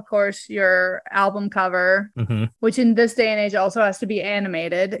have, of course, your album cover, which in this day and age also has to be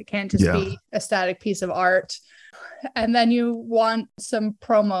animated. It can't just be a static piece of art. And then you want some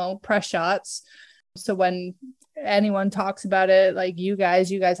promo press shots. So when anyone talks about it, like you guys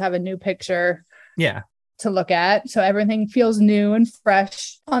have a new picture to look at, so everything feels new and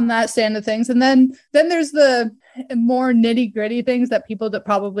fresh on that stand of things. And then there's the more nitty-gritty things that people that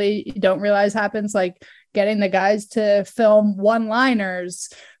probably don't realize happens, like getting the guys to film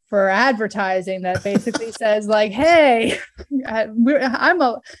one-liners for advertising that basically says like, hey, I'm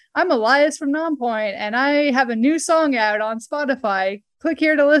Elias from Nonpoint, and I have a new song out on Spotify, click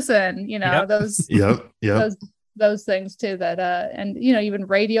here to listen, those things too, that and even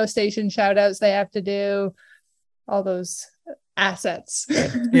radio station shout outs they have to do, all those assets.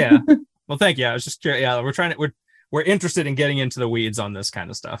 Yeah. Well, thank you. I was just curious. Yeah, we're interested in getting into the weeds on this kind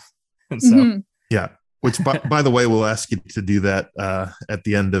of stuff. And so yeah. Which by the way, we'll ask you to do that at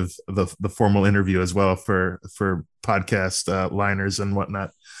the end of the formal interview as well for podcast liners and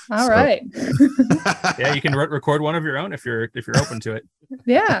whatnot. All right. Yeah, you can record one of your own if you're open to it.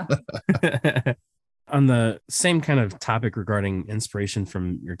 Yeah. On the same kind of topic regarding inspiration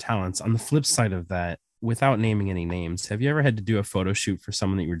from your talents, on the flip side of that, without naming any names, have you ever had to do a photo shoot for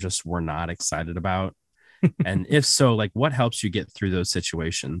someone that you were not excited about? And if so, like, what helps you get through those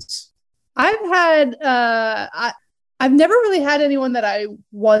situations? I've had I've never really had anyone that I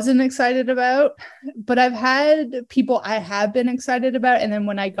wasn't excited about, but I've had people I have been excited about, and then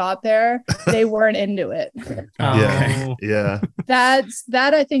when I got there, they weren't into it. Yeah. That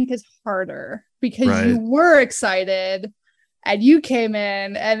I think is harder, because you were excited and you came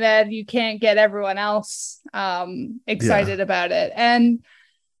in, and then you can't get everyone else excited about it. And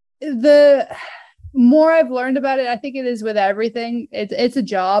the more I've learned about it, I think it is with everything. It's a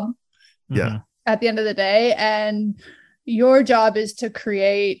job. Yeah. At the end of the day, and your job is to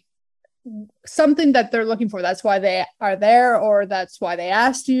create something that they're looking for. That's why they are there, or that's why they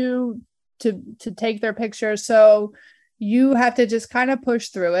asked you to take their picture. So you have to just kind of push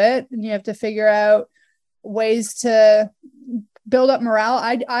through it, and you have to figure out ways to build up morale.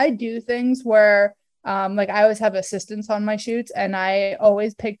 I do things where like I always have assistants on my shoots, and I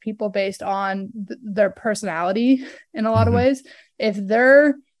always pick people based on their personality in a lot of ways. If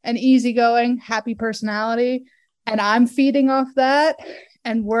they're an easygoing, happy personality, and I'm feeding off that,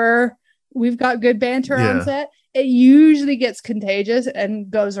 and we've got good banter on set, it usually gets contagious and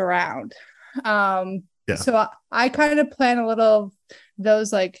goes around. So I kind of plant a little of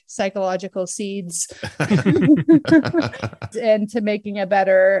those like psychological seeds into making a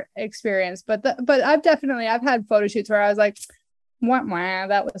better experience. But I've had photo shoots where I was like, wah,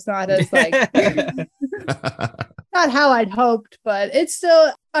 that was not as like not how I'd hoped, but it's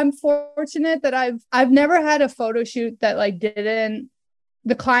still, I'm fortunate that I've never had a photo shoot that like the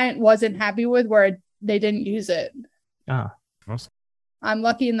client wasn't happy with, where they didn't use it. Awesome. I'm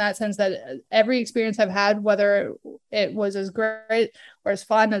lucky in that sense that every experience I've had, whether it was as great or as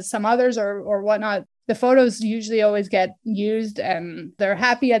fun as some others or whatnot, the photos usually always get used, and they're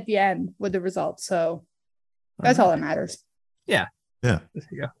happy at the end with the results. So that's all that matters. Yeah. Yeah. There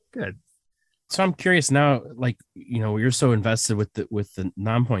you go. Good. So I'm curious now, like, you're so invested with the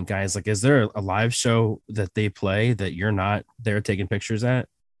non-point guys. Like, is there a live show that they play that you're not there taking pictures at,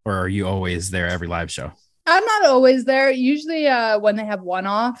 or are you always there every live show? I'm not always there. Usually, when they have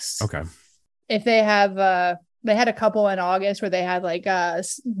one-offs. Okay. If they have, they had a couple in August where they had like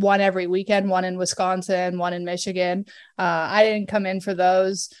one every weekend, one in Wisconsin, one in Michigan. I didn't come in for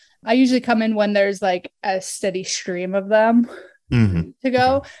those. I usually come in when there's like a steady stream of them to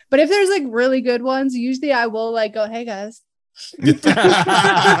go. Okay. But if there's like really good ones, usually I will like go, hey guys.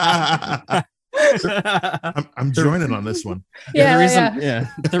 I'm joining on this one.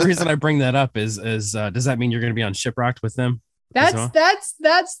 The reason I bring that up is does that mean you're going to be on Shiprocked with them? That's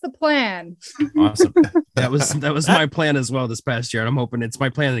the plan. Awesome. That was my plan as well this past year, and I'm hoping it's my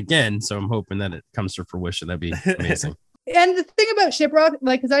plan again. So I'm hoping that it comes to fruition. That'd be amazing. And the thing about Shiprocked,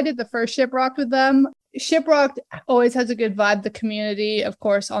 like, because I did the first Shiprocked with them, Shiprocked always has a good vibe. The community, of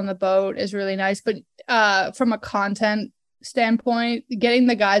course, on the boat is really nice, but from a content standpoint, getting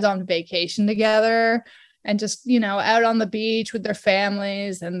the guys on vacation together and just, out on the beach with their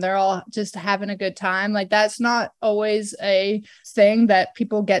families and they're all just having a good time. Like, that's not always a thing that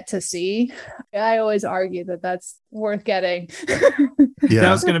people get to see. I always argue that that's worth getting. Yeah,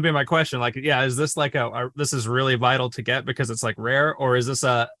 that was going to be my question. Like, yeah, is this like this is really vital to get because it's like rare, or is this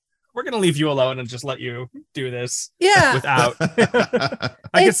we're going to leave you alone and just let you do this? Yeah. Without,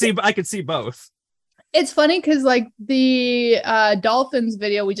 I could see both. It's funny because like the dolphins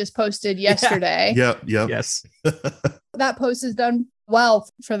video we just posted yesterday. Yep. Yes. That post has done well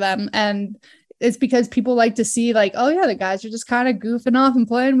for them. And it's because people like to see like, oh yeah, the guys are just kind of goofing off and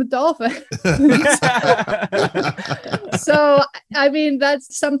playing with dolphins. So, I mean,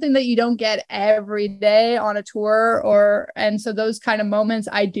 that's something that you don't get every day on a tour and so those kind of moments,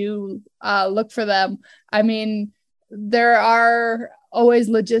 I do look for them. I mean, there are always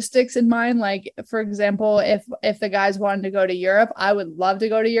logistics in mind. Like, for example, if the guys wanted to go to Europe, I would love to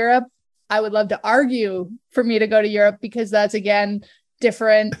go to Europe. I would love to argue for me to go to Europe because that's, again,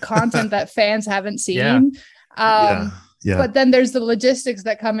 different content that fans haven't seen. Yeah. But then there's the logistics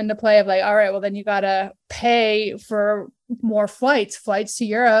that come into play of like, all right, well, then you got to pay for more flights. Flights to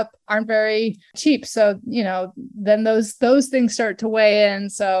Europe aren't very cheap. So, then those things start to weigh in.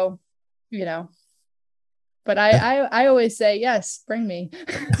 So, but I always say, yes, bring me.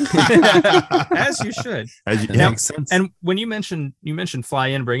 As you should. Makes sense. And when you mentioned fly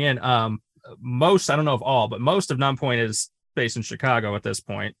in, bring in, most, I don't know if all, but most of Nonpoint is based in Chicago at this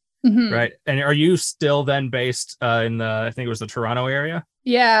point. Mm-hmm. Right. And are you still then based in I think it was the Toronto area?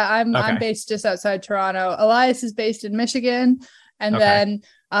 Yeah, I'm based just outside Toronto. Elias is based in Michigan. And then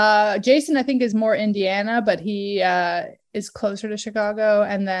Jason, I think, is more Indiana, but he is closer to Chicago.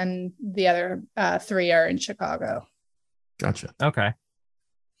 And then the other three are in Chicago. Gotcha. Okay.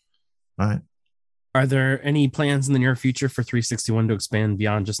 All right. Are there any plans in the near future for 361 to expand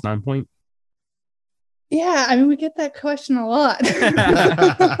beyond just Nonpoint? Yeah, I mean, we get that question a lot.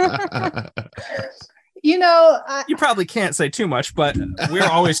 You probably can't say too much, but we're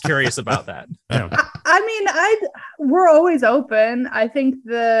always curious about that. We're always open. I think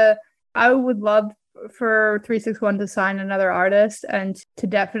I would love for 361 to sign another artist and to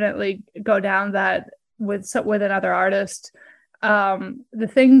definitely go down that with another artist. The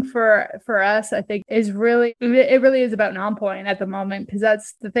thing for us, I think, is really about Nonpoint at the moment, because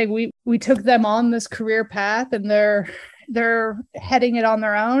that's the thing. We took them on this career path and they're heading it on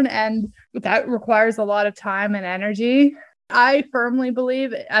their own, and that requires a lot of time and energy. I firmly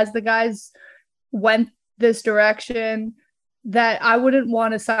believe, as the guys went this direction, that I wouldn't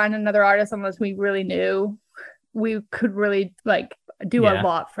want to sign another artist unless we really knew we could really like do a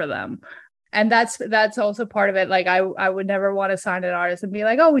lot for them. And that's also part of it. Like, I would never want to sign an artist and be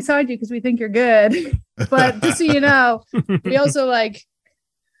like, oh, we signed you because we think you're good. But just so you know, we also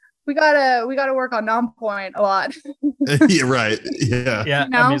we gotta work on Nonpoint a lot. Yeah, right. Yeah. Yeah.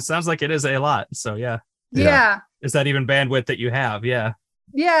 I mean, it sounds like it is a lot. So yeah. Is that even bandwidth that you have? Yeah.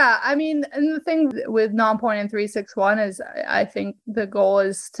 Yeah. I mean, and the thing with Nonpoint and 361 is I think the goal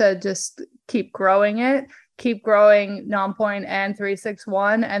is to just keep growing Nonpoint and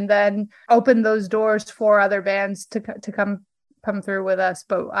 361, and then open those doors for other bands to come through with us.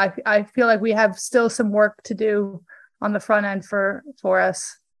 But I feel like we have still some work to do on the front end for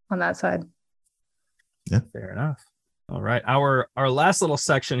us on that side. Yeah, fair enough. All right, our last little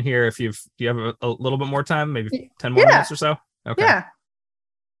section here. Do you have a little bit more time, maybe 10 more minutes or so? Okay. Yeah.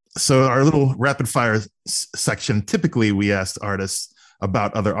 So our little rapid fire section. Typically, we ask artists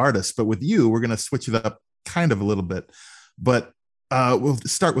about other artists, but with you, we're going to switch it up kind of a little bit, but we'll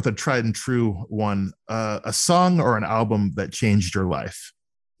start with a tried and true one, a song or an album that changed your life.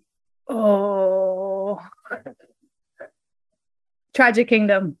 Oh, Tragic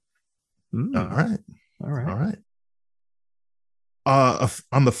Kingdom. Mm, All right. all right. All right.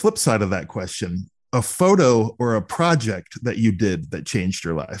 On the flip side of that question, a photo or a project that you did that changed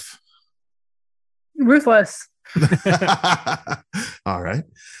your life. Ruthless. All right.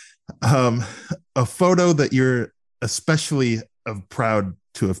 A photo that you're especially proud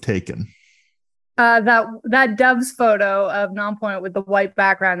to have taken. That Doves photo of Non-Point with the white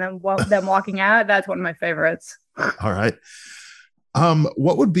background and them walking out. That's one of my favorites. All right.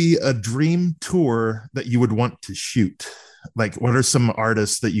 What would be a dream tour that you would want to shoot? Like, what are some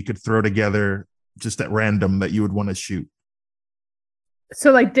artists that you could throw together just at random that you would want to shoot?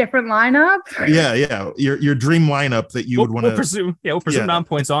 So like different lineup. Yeah. Your dream lineup that you would want to. We'll presume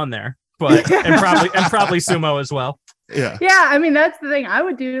Non-Point's on there, but and probably Sumo as well. Yeah. Yeah, I mean that's the thing. I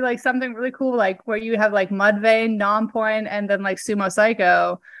would do like something really cool, like where you have like Mudvayne, Non-Point, and then like Sumo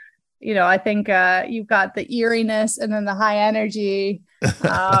Psycho. You know, I think you've got the eeriness and then the high energy. Yep.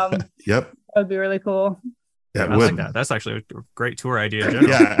 That would be really cool. Yeah, I like that. That's actually a great tour idea. In general.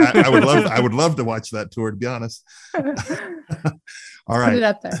 Yeah, I would love to watch that tour, to be honest. All right. Put it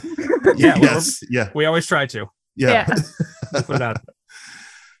up there. Yeah. Yes. Yeah. We always try to. Yeah. Put it out.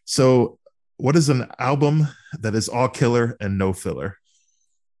 So, what is an album that is all killer and no filler?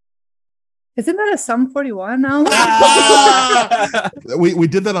 Isn't that a Sum 41 album? We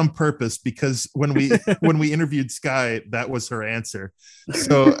did that on purpose because when we interviewed Sky, that was her answer.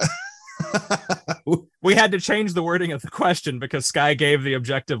 So we had to change the wording of the question because Sky gave the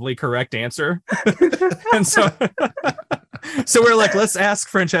objectively correct answer. And so we're like, let's ask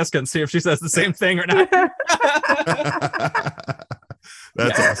Francesca and see if she says the same thing or not.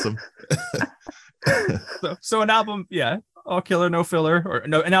 That's awesome. So an album, yeah, all killer, no filler, or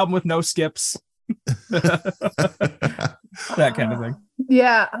no, an album with no skips. That kind of thing.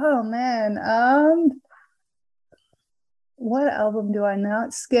 Yeah. Oh man. What album do I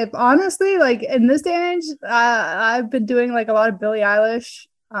not skip? Honestly, like in this day and age, I've been doing like a lot of Billie Eilish.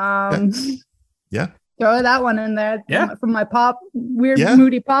 Yeah. Throw that one in there. Yeah. From my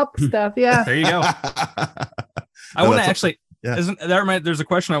moody pop stuff. Yeah. There you go. I want to actually. Yeah. There's a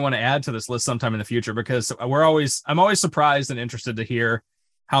question I want to add to this list sometime in the future because I'm always surprised and interested to hear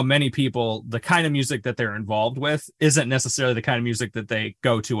how many people the kind of music that they're involved with isn't necessarily the kind of music that they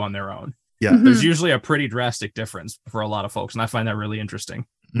go to on their own. Yeah. Mm-hmm. There's usually a pretty drastic difference for a lot of folks, and I find that really interesting.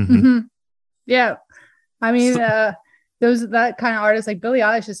 Mm-hmm. Mm-hmm. Yeah. I mean, that kind of artist like Billie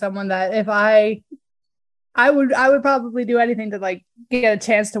Eilish is someone that if I would probably do anything to like get a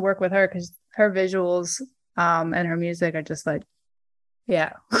chance to work with her because her visuals and her music are just like,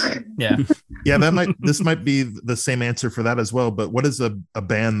 yeah. This might be the same answer for that as well. But what is a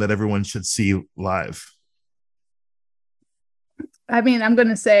band that everyone should see live? I mean, I'm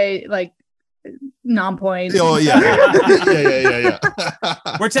gonna say like Non-Point. Oh yeah.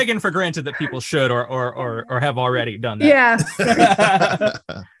 We're taking for granted that people should or have already done that.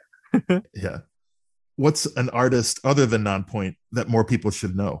 Yeah. Yeah. What's an artist other than Non-Point that more people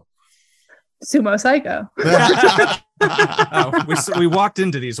should know? Sumo Psycho. We walked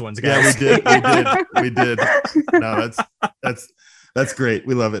into these ones, guys. Yeah, we did. No, that's great.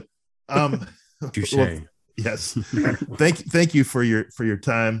 We love it. Well, yes. Thank you for your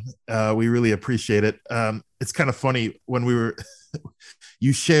time. We really appreciate it. It's kind of funny when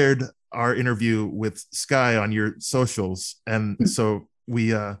you shared our interview with Sky on your socials, and so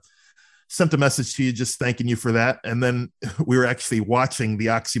we sent a message to you just thanking you for that, and then we were actually watching the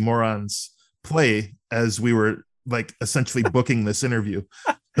Oxymorons play as we were like essentially booking this interview.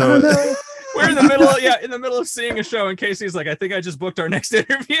 So we're in the middle of seeing a show, and Casey's like, I think I just booked our next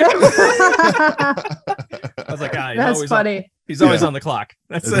interview. I was like, that's funny. He's always on the clock.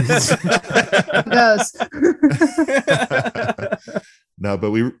 That's it. No,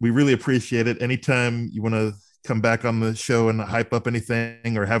 but we really appreciate it. Anytime you want to come back on the show and hype up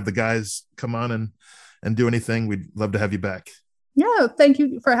anything or have the guys come on and do anything, we'd love to have you back. Yeah, thank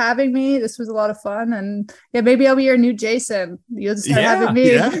you for having me. This was a lot of fun, and yeah, maybe I'll be your new Jason. You'll just start having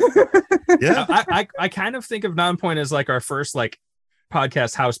me. Yeah. I kind of think of Non-Point as like our first like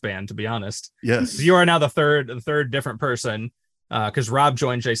podcast house band, to be honest. Yes, you are now the third different person because Rob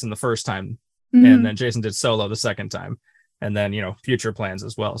joined Jason the first time, Mm-hmm. and then Jason did solo the second time, and then future plans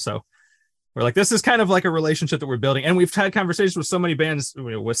as well. So we're like, this is kind of like a relationship that we're building, and we've had conversations with so many bands.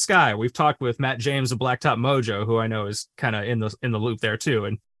 With Sky, we've talked with Matt James of Blacktop Mojo, who I know is kind of in the loop there too,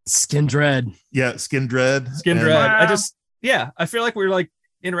 and Skin Dread. Yeah, Skin Dread. Wow. I feel like we're like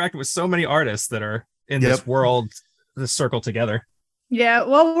interacting with so many artists that are in this world, this circle together. Yeah,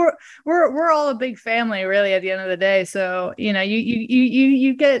 well, we're all a big family, really, at the end of the day. So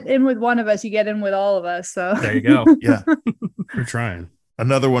you get in with one of us, you get in with all of us. So There you go. Yeah. We're trying.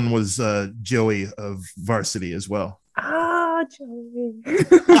 Another one was Joey of Varsity as well. Ah, Joey. It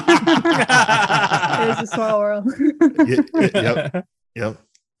is a small world. Yep.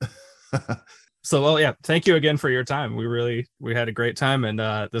 So, well, yeah, thank you again for your time. We had a great time, and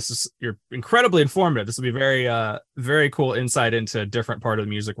you're incredibly informative. This will be very, very cool insight into a different part of the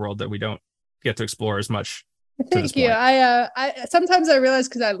music world that we don't get to explore as much. Thank you. I sometimes I realize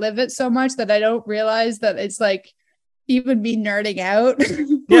because I live it so much that I don't realize that it's like even me nerding out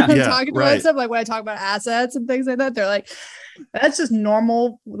when I'm talking about stuff. Like when I talk about assets and things like that, they're like, that's just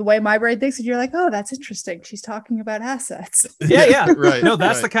normal the way my brain thinks. And you're like, oh, that's interesting. She's talking about assets. Yeah. Right. No,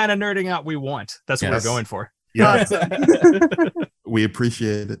 that's the kind of nerding out we want. That's what we're going for. Yeah. Awesome. We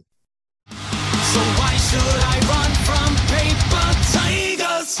appreciate it. So why should I run from paper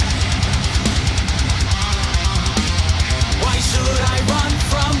tigers? Why should I run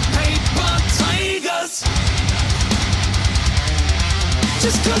from paper tigers?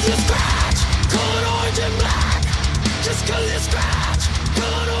 Just cause you scratch, color orange and black. Just cause you scratch,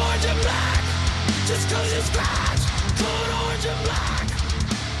 color orange and black. Just cause you scratch, color orange and black.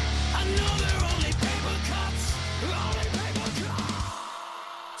 I know they're only paper cuts, only paper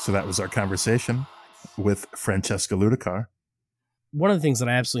cuts. So that was our conversation with Francesca Ludikar. One of the things that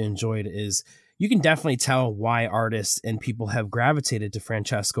I absolutely enjoyed is you can definitely tell why artists and people have gravitated to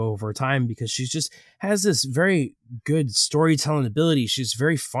Francesca over time, because she's just has this very good storytelling ability. She's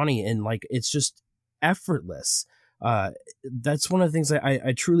very funny and like it's just effortless. That's one of the things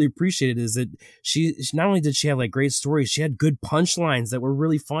I truly appreciated is that she not only did she have like great stories, she had good punchlines that were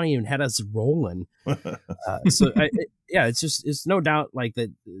really funny and had us rolling. It's no doubt like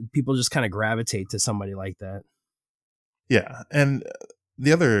that people just kind of gravitate to somebody like that. Yeah. And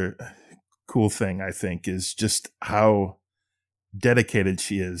the other cool thing I think is just how dedicated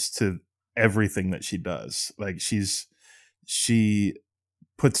she is to everything that she does. Like she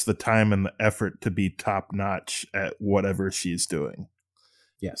puts the time and the effort to be top notch at whatever she's doing.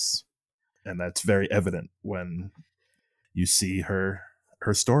 Yes. And that's very evident when you see her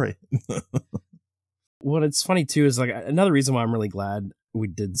story. What it's funny too is like another reason why I'm really glad we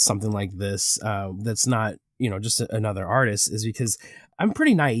did something like this that's not just another artist is because I'm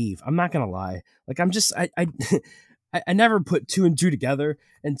pretty naive. I'm not gonna lie. Like I'm just I never put two and two together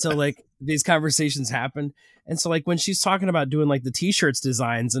until like these conversations happen. And so like when she's talking about doing like the t-shirts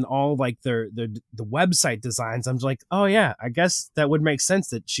designs and all like the website designs, I'm just like, oh yeah, I guess that would make sense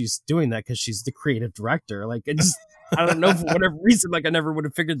that she's doing that because she's the creative director. Like it just I don't know, for whatever reason, like I never would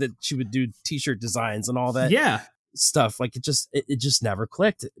have figured that she would do t-shirt designs and all that stuff. Like it just never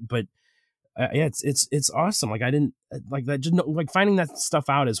clicked. But it's awesome. Like I didn't like that. Just like finding that stuff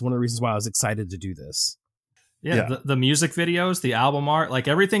out is one of the reasons why I was excited to do this. Yeah. The music videos, the album art, like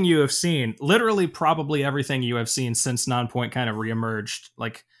everything you have seen, literally probably everything you have seen since Nonpoint kind of reemerged,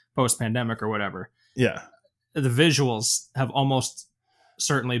 like post-pandemic or whatever. Yeah. The visuals have almost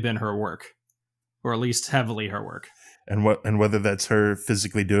certainly been her work, or at least heavily her work. And whether that's her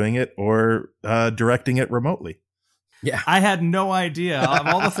physically doing it or directing it remotely. Yeah. I had no idea of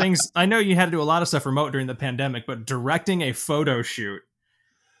all the things. I know you had to do a lot of stuff remote during the pandemic, but directing a photo shoot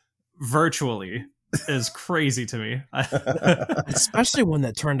virtually is crazy to me. Especially one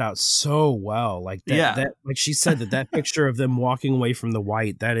that turned out so well. Like that like she said that picture of them walking away from the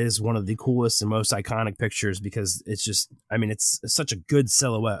white, that is one of the coolest and most iconic pictures because it's just, I mean, it's such a good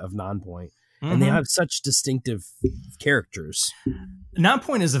silhouette of Nonpoint. And they have such distinctive characters.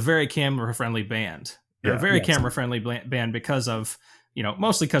 Nonpoint is a very camera-friendly band. They're a very camera-friendly band because of,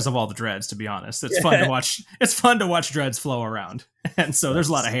 mostly because of all the dreads, to be honest. It's fun to watch. It's fun to watch dreads flow around. And so there's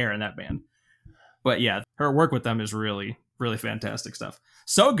a lot of hair in that band. But yeah, her work with them is really, really fantastic stuff.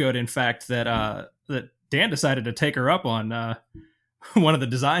 So good, in fact, that Dan decided to take her up on one of the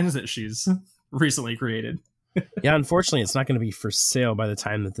designs that she's recently created. Yeah, unfortunately, it's not going to be for sale by the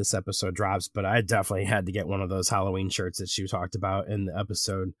time that this episode drops, but I definitely had to get one of those Halloween shirts that she talked about in the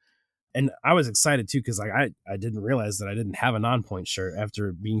episode. And I was excited, too, because like I didn't realize that I didn't have a Nonpoint shirt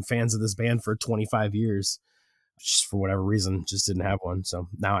after being fans of this band for 25 years. Just for whatever reason, just didn't have one. So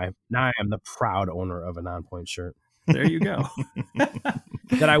now I am the proud owner of a Nonpoint shirt. There you go.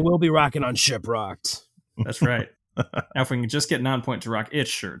 That I will be rocking on Shiprocked. That's right. Now, if we can just get Nonpoint to rock its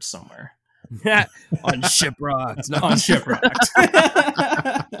shirts somewhere. On Shiprocked. No. On Shiprocked.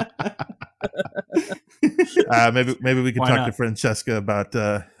 Maybe we could talk to Francesca about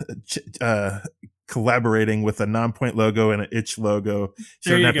collaborating with a Nonpoint logo and an Itch logo.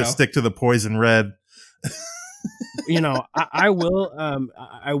 She doesn't have to stick to the poison red. I will.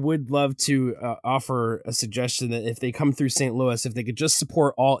 I would love to offer a suggestion that if they come through St. Louis, if they could just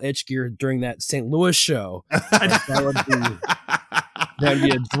support all itch gear during that St. Louis show, that'd be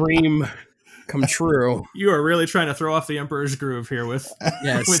a dream come true. You are really trying to throw off the Emperor's Groove here with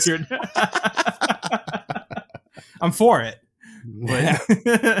your. I'm for it.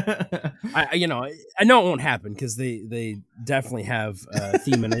 I know it won't happen because they definitely have a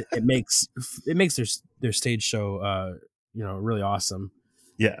theme, and it makes their stage show really awesome.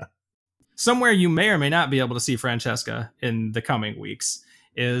 Yeah. Somewhere you may or may not be able to see Francesca in the coming weeks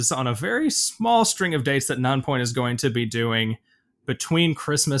is on a very small string of dates that Nonpoint is going to be doing between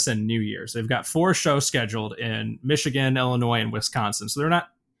Christmas and New Year's. They've got 4 shows scheduled in Michigan, Illinois, and Wisconsin, so they're not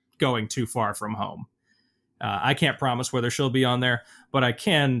going too far from home. I can't promise whether she'll be on there, but I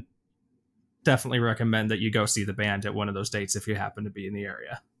can definitely recommend that you go see the band at one of those dates if you happen to be in the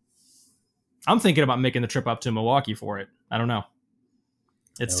area. I'm thinking about making the trip up to Milwaukee for it. I don't know.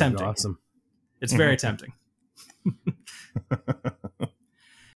 It's tempting. Awesome. It's very tempting.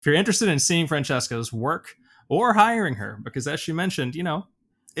 If you're interested in seeing Francesca's work or hiring her, because as she mentioned,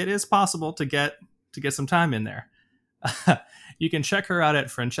 it is possible to get some time in there. You can check her out at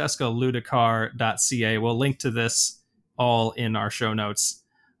francescaludikar.ca. We'll link to this all in our show notes.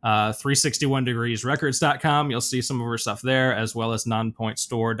 361degreesrecords.com. You'll see some of her stuff there, as well as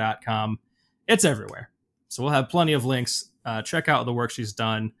nonpointstore.com. It's everywhere. So we'll have plenty of links. Check out the work she's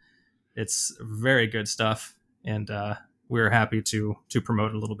done. It's very good stuff. And we're happy to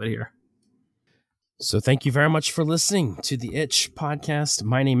promote it a little bit here. So thank you very much for listening to the Itch podcast.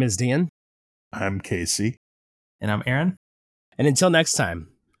 My name is Dan. I'm Casey. And I'm Aaron. And until next time,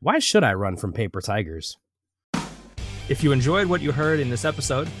 why should I run from paper tigers? If you enjoyed what you heard in this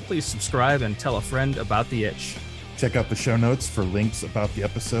episode, please subscribe and tell a friend about the Itch. Check out the show notes for links about the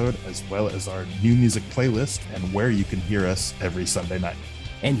episode, as well as our new music playlist and where you can hear us every Sunday night.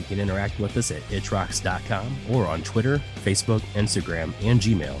 And you can interact with us at itchrocks.com or on Twitter, Facebook, Instagram, and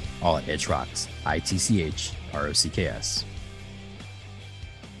Gmail, all at itchrocks, ITCHROCKS.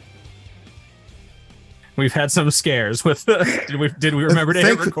 We've had some scares with did we remember to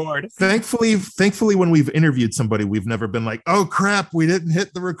hit record? Thankfully, when we've interviewed somebody, we've never been like, oh crap, we didn't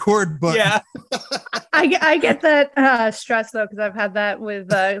hit the record button. Yeah. I get that stress though, because I've had that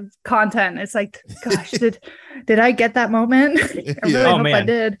with content. It's like, gosh, did I get that moment? I really hope I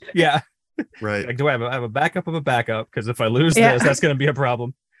did. Yeah. Right. Like, do I have a backup of a backup? Because if I lose this, that's going to be a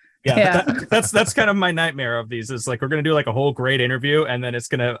problem. Yeah. That's kind of my nightmare of these. Is like we're going to do like a whole great interview, and then it's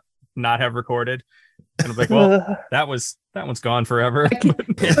going to not have recorded. And I'm like, well, that one's gone forever.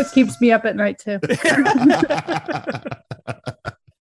 It keeps me up at night too.